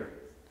Savior.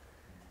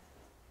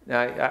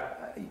 Now,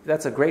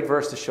 that's a great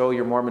verse to show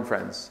your Mormon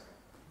friends.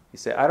 You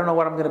say, I don't know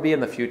what I'm going to be in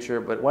the future,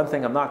 but one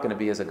thing I'm not going to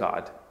be is a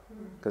God.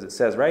 Because it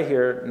says right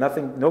here,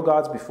 no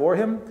gods before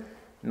him,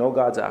 no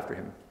gods after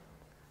him.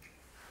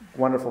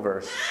 Wonderful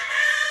verse.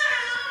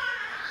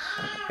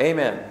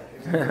 Amen.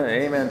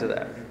 Amen to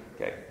that.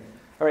 Okay.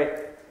 All right.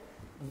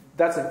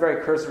 That's a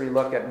very cursory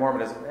look at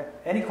Mormonism.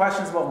 Any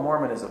questions about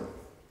Mormonism?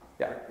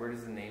 Yeah. Where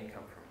does the name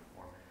come from,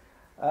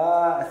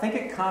 Mormon? I think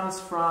it comes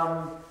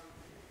from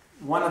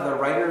one of the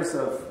writers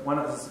of one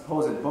of the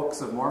supposed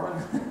books of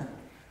Mormon.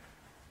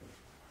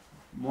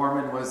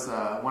 Mormon was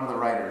one of the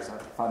writers,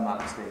 if I'm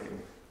not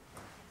mistaken.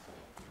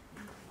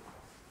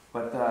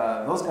 But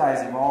those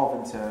guys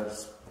evolve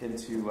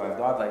into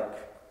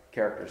godlike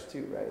characters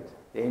too, right?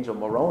 The angel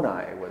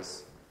Moroni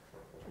was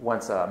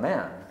once a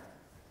man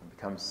and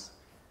becomes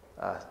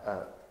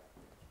a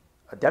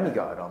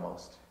demigod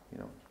almost. You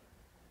know,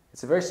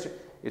 it's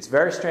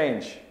very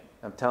strange.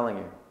 I'm telling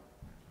you.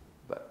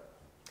 But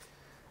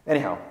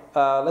anyhow,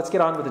 let's get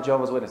on with the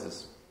Jehovah's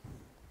Witnesses.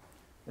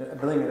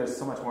 Believe me, there's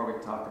so much more we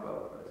can talk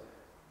about. But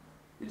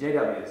the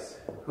JWs.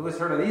 Who has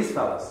heard of these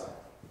fellas?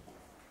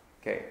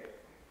 Okay.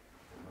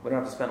 We don't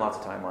have to spend lots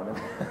of time on them.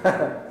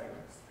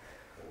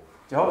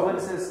 Jehovah's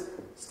Witnesses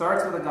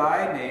starts with a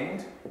guy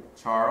named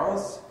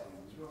Charles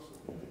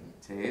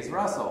Taze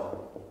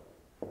Russell.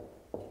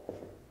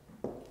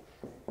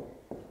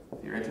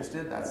 If you're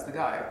interested, that's the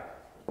guy.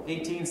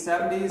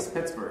 1870s,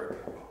 Pittsburgh.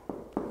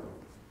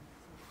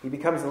 He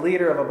becomes the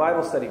leader of a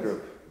Bible study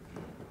group.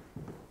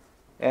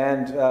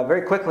 And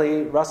very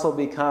quickly, Russell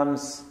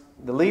becomes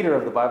the leader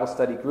of the Bible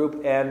study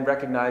group and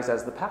recognized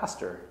as the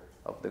pastor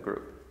of the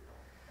group.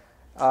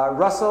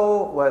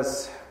 Russell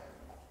was,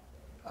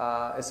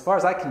 as far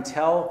as I can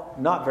tell,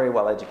 not very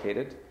well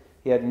educated.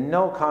 He had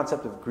no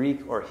concept of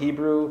Greek or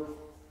Hebrew.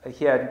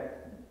 He had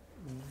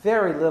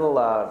very little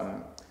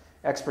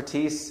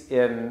expertise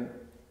in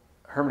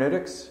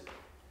hermeneutics.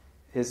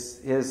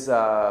 His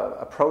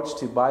approach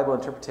to Bible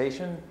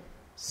interpretation,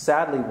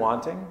 sadly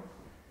wanting.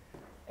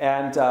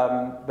 And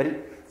but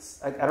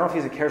I don't know if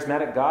he's a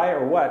charismatic guy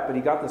or what, but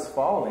he got this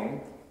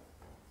following.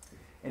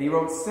 And he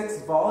wrote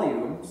 6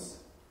 volumes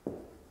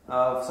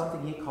of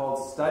something he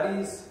called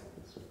Studies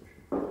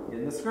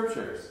in the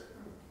Scriptures.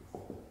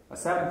 A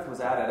 7th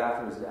was added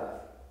after his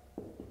death.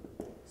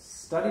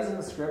 Studies in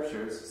the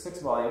Scriptures,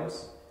 6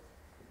 volumes.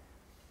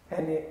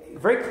 And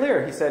very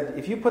clear, he said,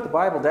 if you put the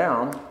Bible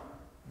down,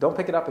 don't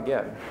pick it up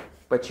again.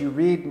 But you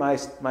read my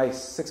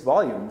 6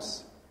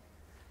 volumes,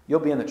 you'll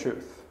be in the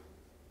truth.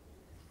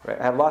 Right?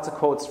 I have lots of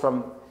quotes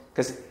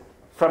because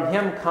from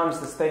him comes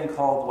this thing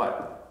called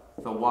what?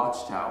 The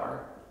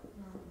Watchtower.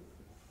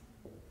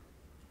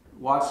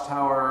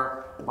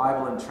 Watchtower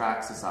Bible and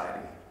Tract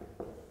Society.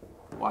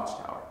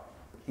 Watchtower.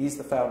 He's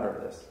the founder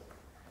of this.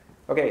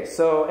 Okay,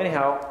 so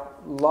anyhow,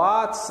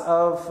 lots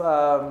of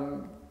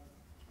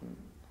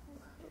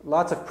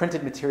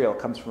printed material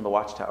comes from the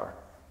Watchtower.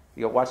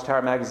 You got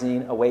Watchtower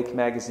magazine, Awake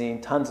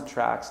magazine, tons of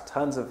tracts,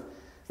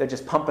 they're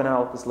just pumping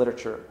out this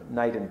literature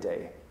night and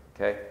day.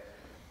 Okay,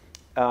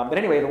 but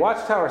anyway, the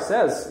Watchtower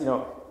says,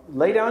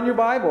 lay down your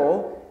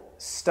Bible,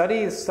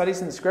 studies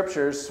in the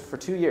Scriptures for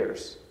 2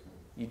 years.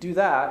 You do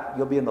that,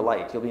 you'll be in the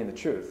light, you'll be in the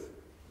truth.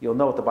 You'll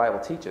know what the Bible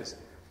teaches.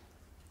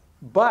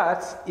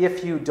 But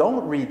if you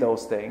don't read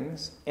those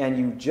things and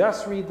you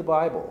just read the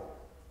Bible,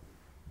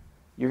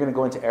 you're going to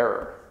go into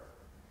error.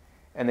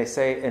 And they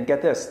say, and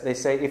get this, they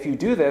say if you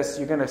do this,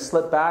 you're going to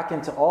slip back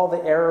into all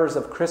the errors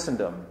of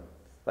Christendom,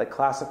 like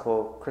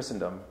classical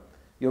Christendom.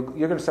 You're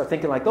going to start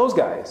thinking like those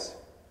guys.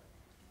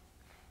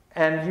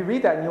 And you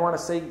read that and you want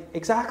to say,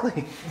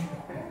 exactly.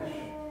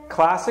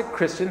 Classic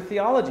Christian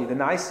theology, the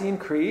Nicene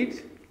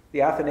Creed,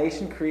 the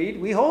Athanasian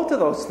Creed, we hold to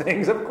those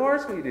things, of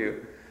course we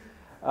do.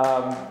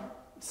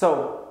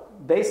 So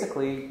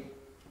basically,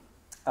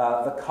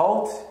 the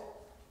cult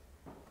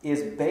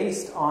is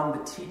based on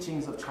the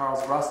teachings of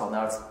Charles Russell.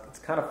 Now, it's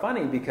kind of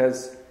funny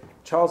because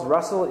Charles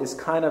Russell is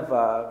kind of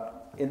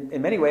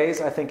in many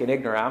ways, I think, an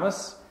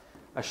ignoramus,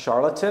 a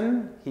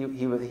charlatan. He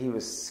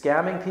was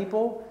scamming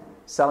people,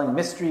 selling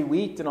mystery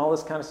wheat and all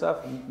this kind of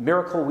stuff,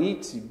 miracle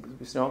wheat,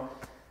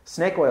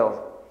 snake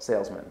oil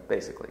salesman,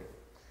 basically.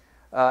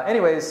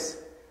 Anyways,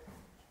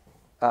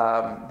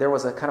 there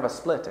was a kind of a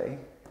split,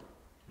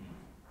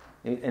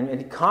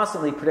 And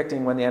constantly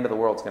predicting when the end of the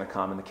world's going to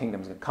come and the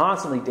kingdom's going to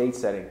constantly date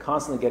setting,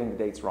 constantly getting the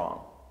dates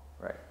wrong,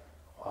 right?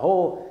 A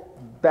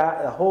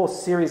whole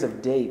series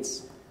of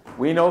dates.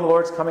 We know the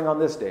Lord's coming on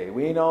this day.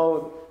 We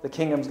know the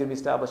kingdom's going to be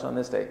established on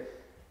this day.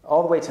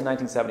 All the way to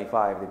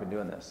 1975, they've been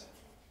doing this.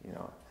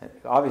 It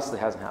obviously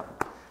hasn't happened.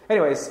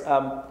 Anyways,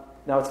 now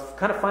it's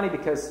kind of funny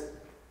because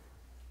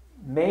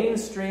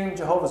mainstream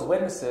Jehovah's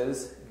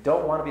Witnesses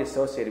don't want to be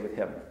associated with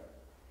him.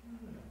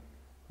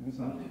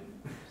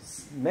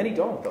 Many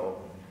don't,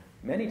 though.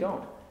 Many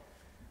don't.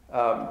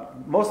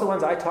 Most of the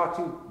ones I talk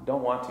to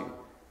don't want to.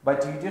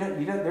 But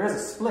there is a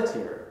split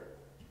here.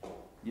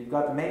 You've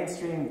got the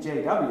mainstream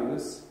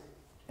JWs,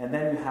 and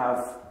then you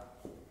have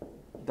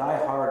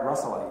die-hard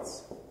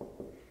Russellites.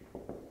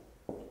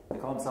 They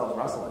call themselves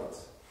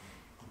Russellites.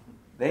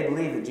 They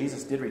believe that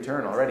Jesus did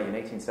return already in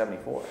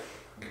 1874.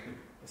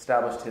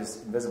 Established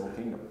his invisible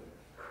kingdom.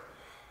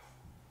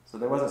 So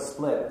there was a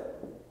split.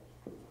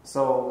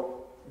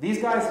 So these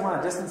guys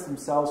want to distance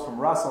themselves from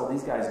Russell.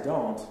 These guys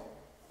don't.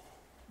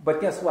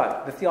 But guess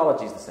what? The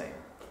theology is the same.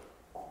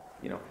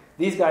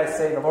 These guys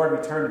say the Lord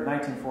returned in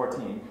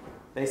 1914.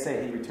 They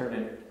say he returned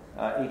in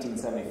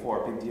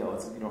 1874. Big deal.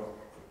 It's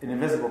an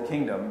invisible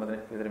kingdom with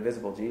an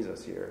invisible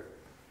Jesus here.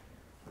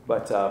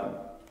 But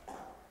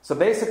so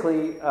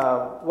basically,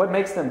 what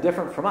makes them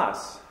different from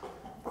us?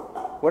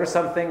 What are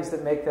some things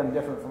that make them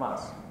different from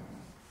us?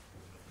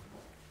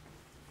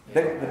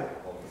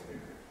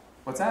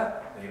 What's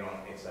that? They don't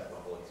accept the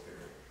Holy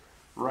Spirit.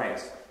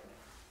 Right.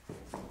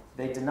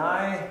 They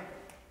deny,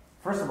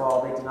 first of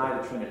all, they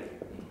deny the Trinity.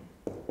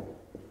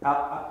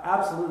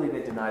 Absolutely,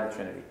 they deny the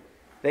Trinity.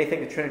 They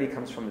think the Trinity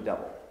comes from the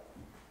devil.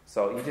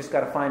 So you just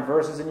got to find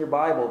verses in your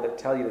Bible that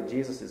tell you that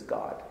Jesus is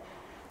God.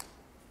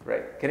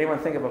 Right? Can anyone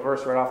think of a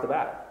verse right off the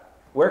bat?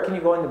 Where can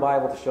you go in the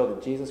Bible to show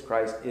that Jesus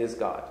Christ is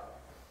God?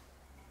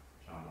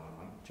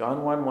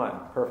 John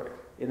 1:1. Perfect.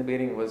 In the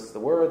beginning was the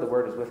Word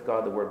was with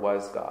God, the Word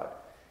was God.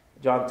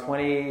 John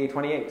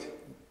 20:28.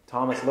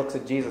 Thomas looks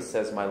at Jesus,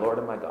 says, "My Lord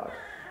and my God."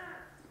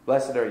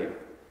 Blessed are you.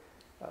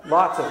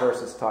 Lots of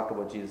verses talk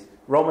about Jesus.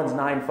 Romans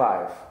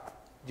 9:5.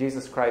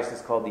 Jesus Christ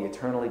is called the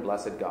eternally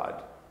blessed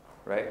God.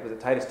 Right? Was it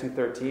Titus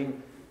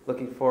 2:13?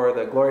 Looking for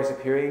the glorious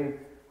appearing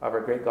of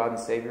our great God and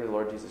Savior, the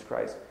Lord Jesus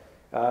Christ.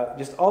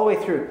 Just all the way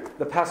through.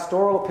 The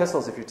pastoral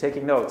epistles, if you're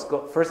taking notes, go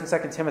 1 and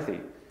 2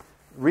 Timothy.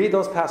 Read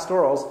those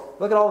pastorals.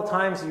 Look at all the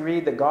times you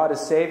read that God is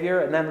Savior,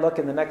 and then look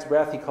in the next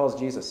breath he calls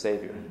Jesus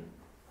Savior.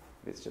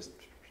 It's just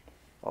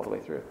all the way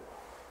through.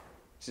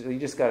 So you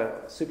just got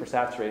to super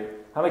saturate.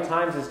 How many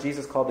times is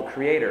Jesus called the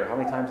Creator? How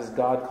many times is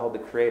God called the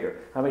Creator?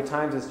 How many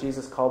times is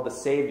Jesus called the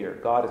Savior?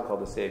 God is called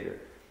the Savior.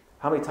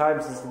 How many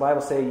times does the Bible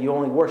say you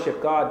only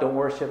worship God, don't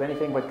worship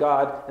anything but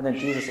God, and then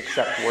Jesus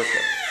accepts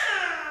worship?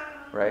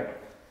 Right?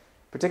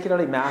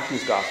 Particularly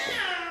Matthew's Gospel.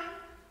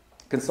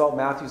 Consult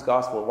Matthew's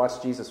Gospel.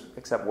 Watch Jesus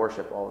accept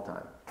worship all the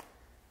time.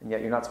 And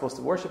yet you're not supposed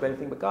to worship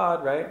anything but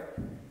God, right?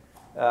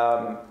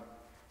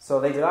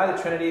 So they deny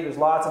the Trinity. There's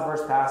lots of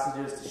verse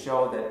passages to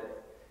show that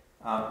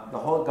the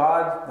whole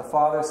God, the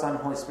Father, Son,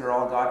 Holy Spirit,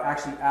 all God.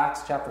 Actually,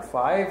 Acts chapter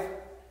 5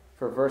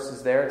 for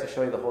verses there to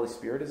show you the Holy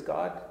Spirit is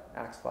God.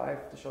 Acts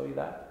 5 to show you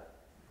that.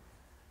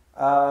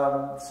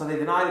 So they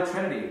deny the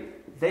Trinity.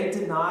 They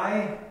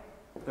deny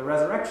the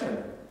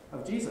resurrection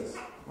of Jesus.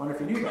 I wonder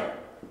if you knew that.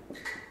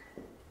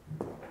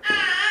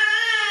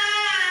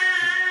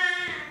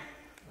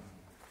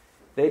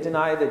 They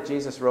deny that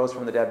Jesus rose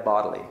from the dead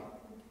bodily.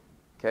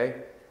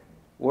 Okay?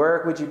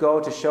 Where would you go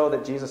to show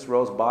that Jesus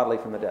rose bodily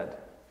from the dead?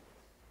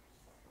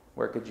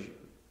 Where could you?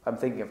 I'm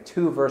thinking of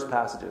two verse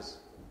passages.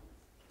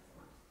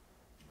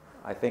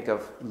 I think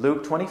of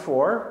Luke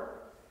 24,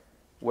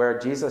 where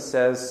Jesus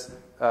says,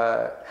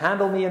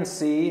 handle me and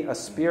see, a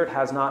spirit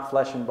has not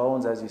flesh and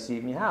bones as you see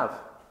me have.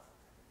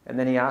 And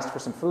then he asked for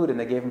some food and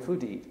they gave him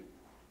food to eat.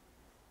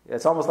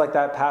 It's almost like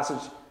that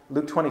passage,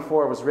 Luke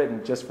 24, was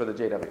written just for the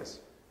JWs.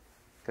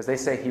 Because they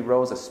say he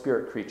rose a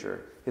spirit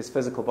creature. His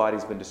physical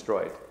body's been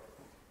destroyed.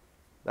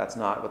 That's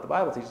not what the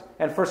Bible teaches.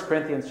 And 1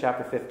 Corinthians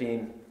chapter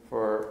 15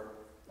 for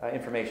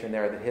information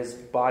there that his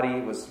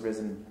body was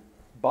risen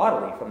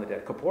bodily from the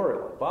dead.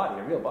 Corporeal body,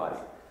 a real body.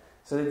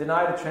 So they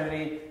deny the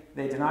Trinity.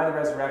 They deny the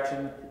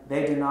resurrection.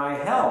 They deny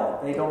hell.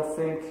 They don't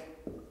think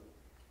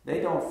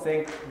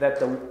that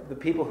the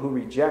people who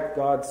reject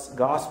God's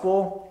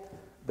gospel,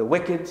 the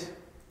wicked,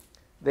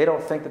 they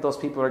don't think that those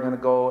people are going to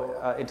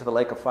go into the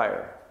lake of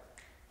fire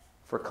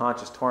for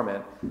conscious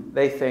torment.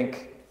 They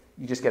think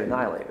you just get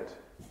annihilated.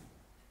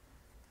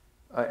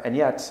 And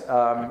yet,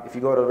 if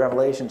you go to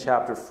Revelation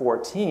chapter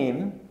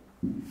 14,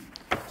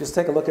 just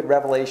take a look at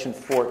Revelation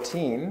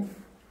 14.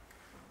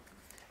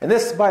 And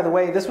this, by the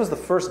way, this was the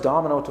first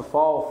domino to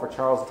fall for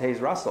Charles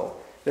Taze Russell.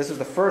 This was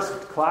the first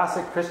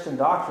classic Christian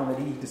doctrine that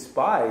he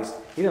despised.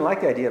 He didn't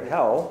like the idea of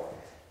hell.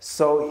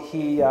 So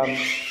he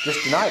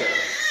just denied it.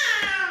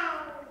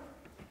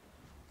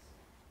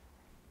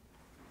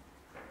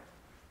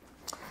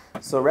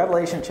 So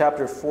Revelation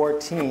chapter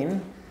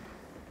 14,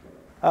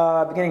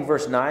 beginning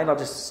verse 9, I'll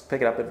just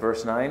pick it up at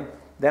verse 9.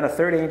 Then a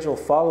third angel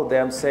followed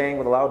them, saying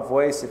with a loud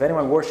voice, if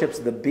anyone worships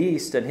the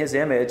beast and his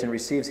image and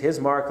receives his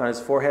mark on his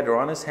forehead or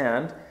on his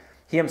hand,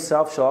 he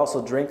himself shall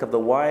also drink of the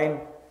wine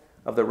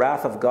of the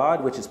wrath of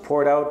God, which is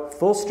poured out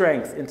full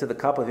strength into the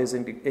cup of his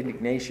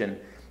indignation.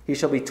 He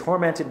shall be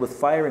tormented with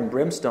fire and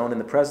brimstone in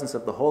the presence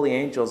of the holy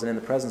angels and in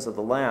the presence of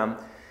the Lamb.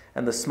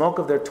 And the smoke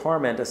of their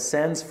torment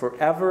ascends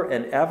forever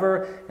and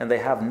ever, and they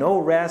have no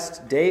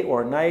rest day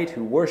or night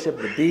who worship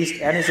the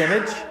beast and his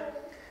image,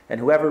 and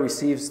whoever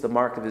receives the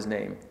mark of his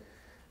name.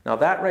 Now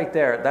that right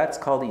there, that's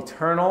called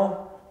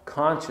eternal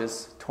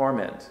conscious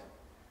torment.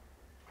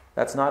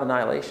 That's not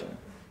annihilation.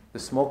 The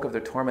smoke of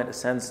their torment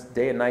ascends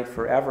day and night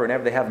forever and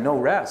ever. They have no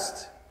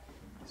rest.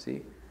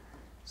 See?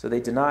 So they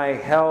deny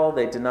hell,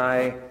 they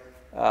deny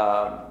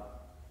the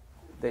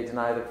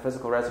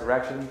physical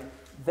resurrection.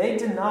 They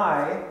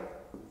deny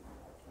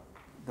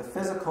the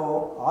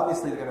physical,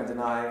 obviously they're going to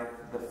deny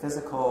the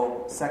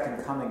physical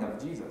second coming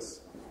of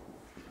Jesus.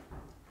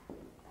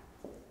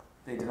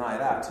 They deny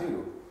that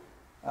too.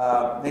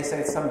 They say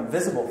it's some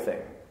invisible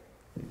thing.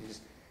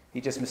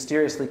 He just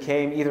mysteriously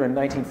came either in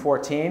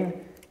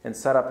 1914 and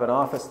set up an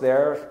office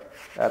there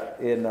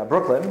in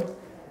Brooklyn,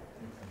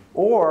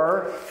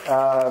 or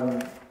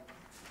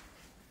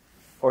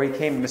he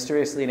came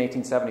mysteriously in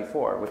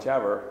 1874,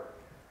 whichever.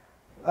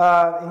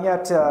 And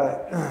yet,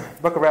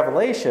 Book of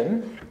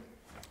Revelation,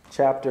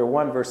 chapter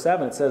 1, verse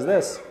 7, it says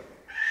this.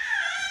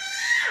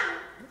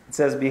 It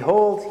says,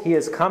 behold, he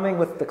is coming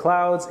with the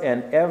clouds,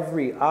 and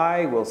every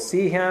eye will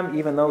see him,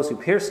 even those who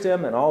pierced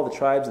him, and all the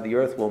tribes of the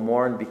earth will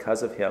mourn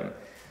because of him.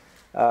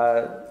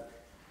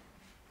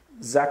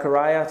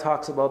 Zechariah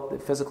talks about the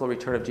physical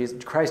return of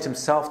Jesus. Christ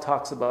himself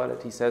talks about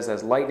it. He says,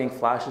 as lightning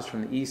flashes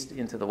from the east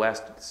into the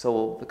west, so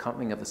will the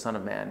coming of the Son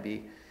of Man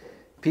be.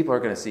 People are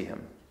going to see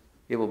him.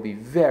 It will be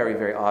very,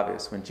 very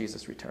obvious when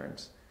Jesus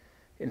returns.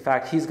 In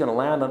fact, he's going to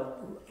land on,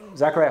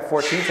 Zechariah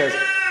 14 says,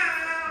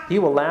 he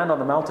will land on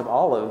the Mount of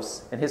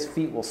Olives, and his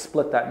feet will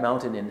split that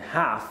mountain in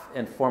half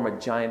and form a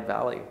giant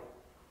valley.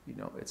 You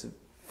know, it's a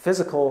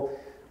physical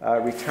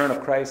return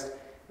of Christ.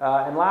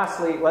 And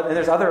lastly, and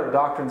there's other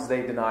doctrines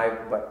they deny,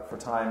 but for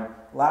time.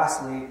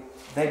 Lastly,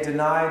 they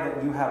deny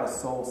that you have a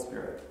soul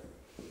spirit.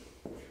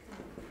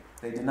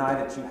 They deny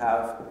that you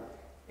have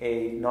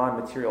a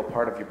non-material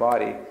part of your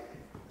body.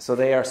 So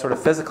they are sort of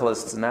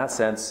physicalists in that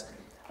sense.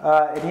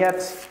 And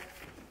yet,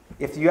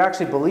 if you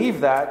actually believe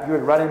that, you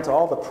would run into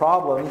all the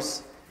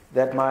problems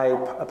that my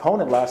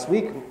opponent last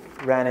week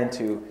ran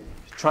into,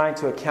 trying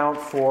to account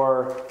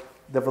for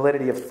the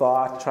validity of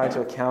thought, trying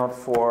to account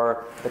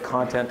for the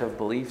content of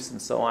beliefs,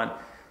 and so on.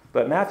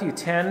 But Matthew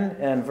 10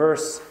 and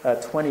verse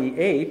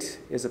 28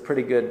 is a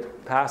pretty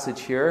good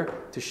passage here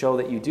to show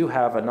that you do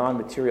have a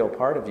non-material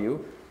part of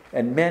you.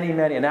 And many,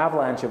 an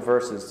avalanche of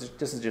verses.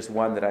 This is just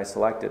one that I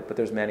selected, but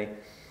there's many.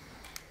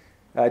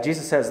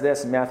 Jesus says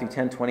this in Matthew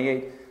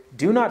 10:28,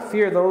 do not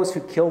fear those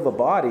who kill the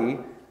body,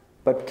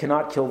 but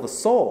cannot kill the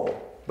soul,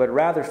 but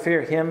rather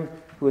fear him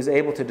who is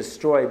able to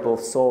destroy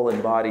both soul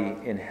and body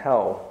in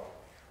hell.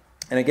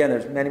 And again,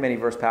 there's many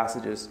verse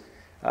passages.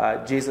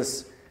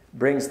 Jesus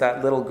brings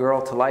that little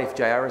girl to life,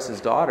 Jairus'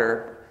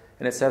 daughter,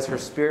 and it says her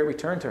spirit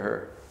returned to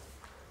her,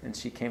 and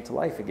she came to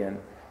life again.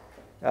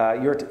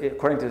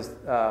 According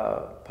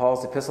to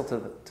Paul's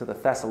epistle to the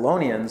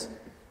Thessalonians,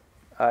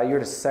 you're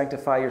to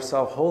sanctify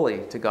yourself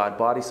wholly to God,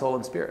 body, soul,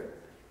 and spirit.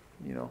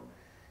 You know,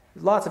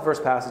 there's lots of verse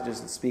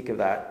passages that speak of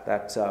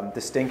that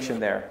distinction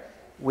there.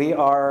 We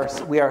are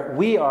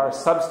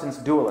substance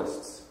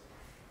dualists.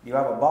 You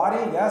have a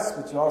body, yes,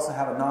 but you also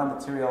have a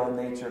non-material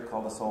nature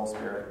called the soul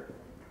spirit.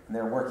 And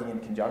they're working in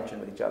conjunction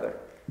with each other.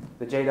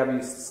 The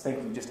JWs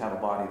think you just have a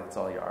body, that's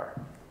all you are.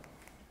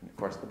 And of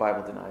course, the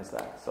Bible denies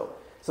that. So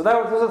those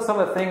are some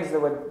of the things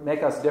that would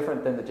make us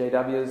different than the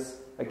JWs.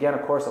 Again,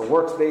 of course, a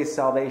works-based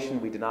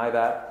salvation, we deny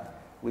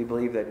that. We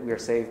believe that we are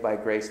saved by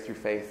grace through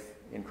faith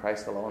in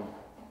Christ alone.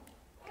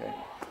 Okay.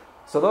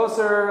 So those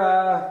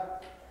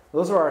are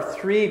our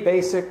three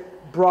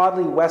basic,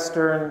 broadly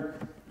Western,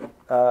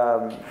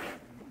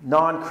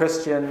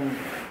 non-Christian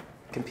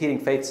competing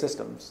faith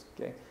systems.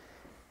 Okay.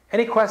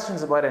 Any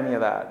questions about any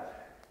of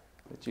that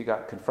you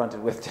got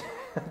confronted with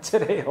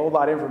today? A whole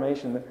lot of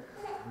information.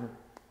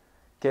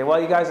 Okay,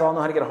 well, you guys all know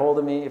how to get a hold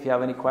of me. If you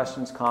have any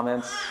questions,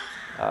 comments,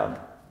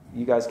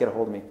 you guys get a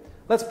hold of me.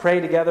 Let's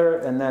pray together,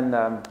 and then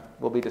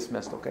we'll be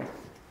dismissed, okay?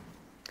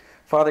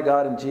 Father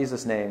God, in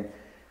Jesus' name,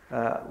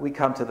 we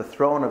come to the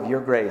throne of your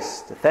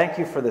grace to thank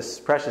you for this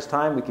precious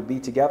time we could be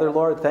together,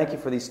 Lord. Thank you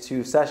for these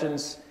 2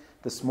 sessions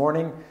this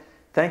morning.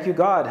 Thank you,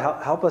 God.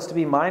 Help us to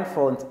be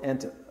mindful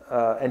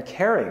and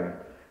caring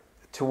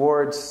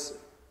towards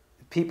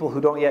people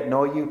who don't yet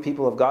know you,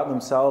 people who have gotten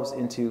themselves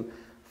into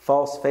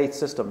false faith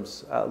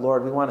systems.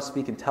 Lord, we want to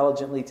speak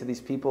intelligently to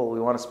these people. We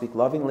want to speak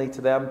lovingly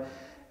to them.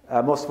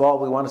 Most of all,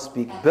 we want to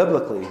speak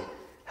biblically.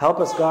 Help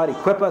us, God.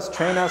 Equip us,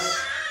 train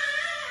us.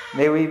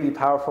 May we be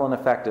powerful and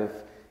effective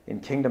in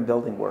kingdom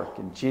building work.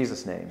 In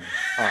Jesus' name,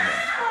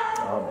 amen.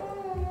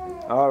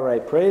 Amen. All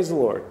right, praise the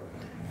Lord.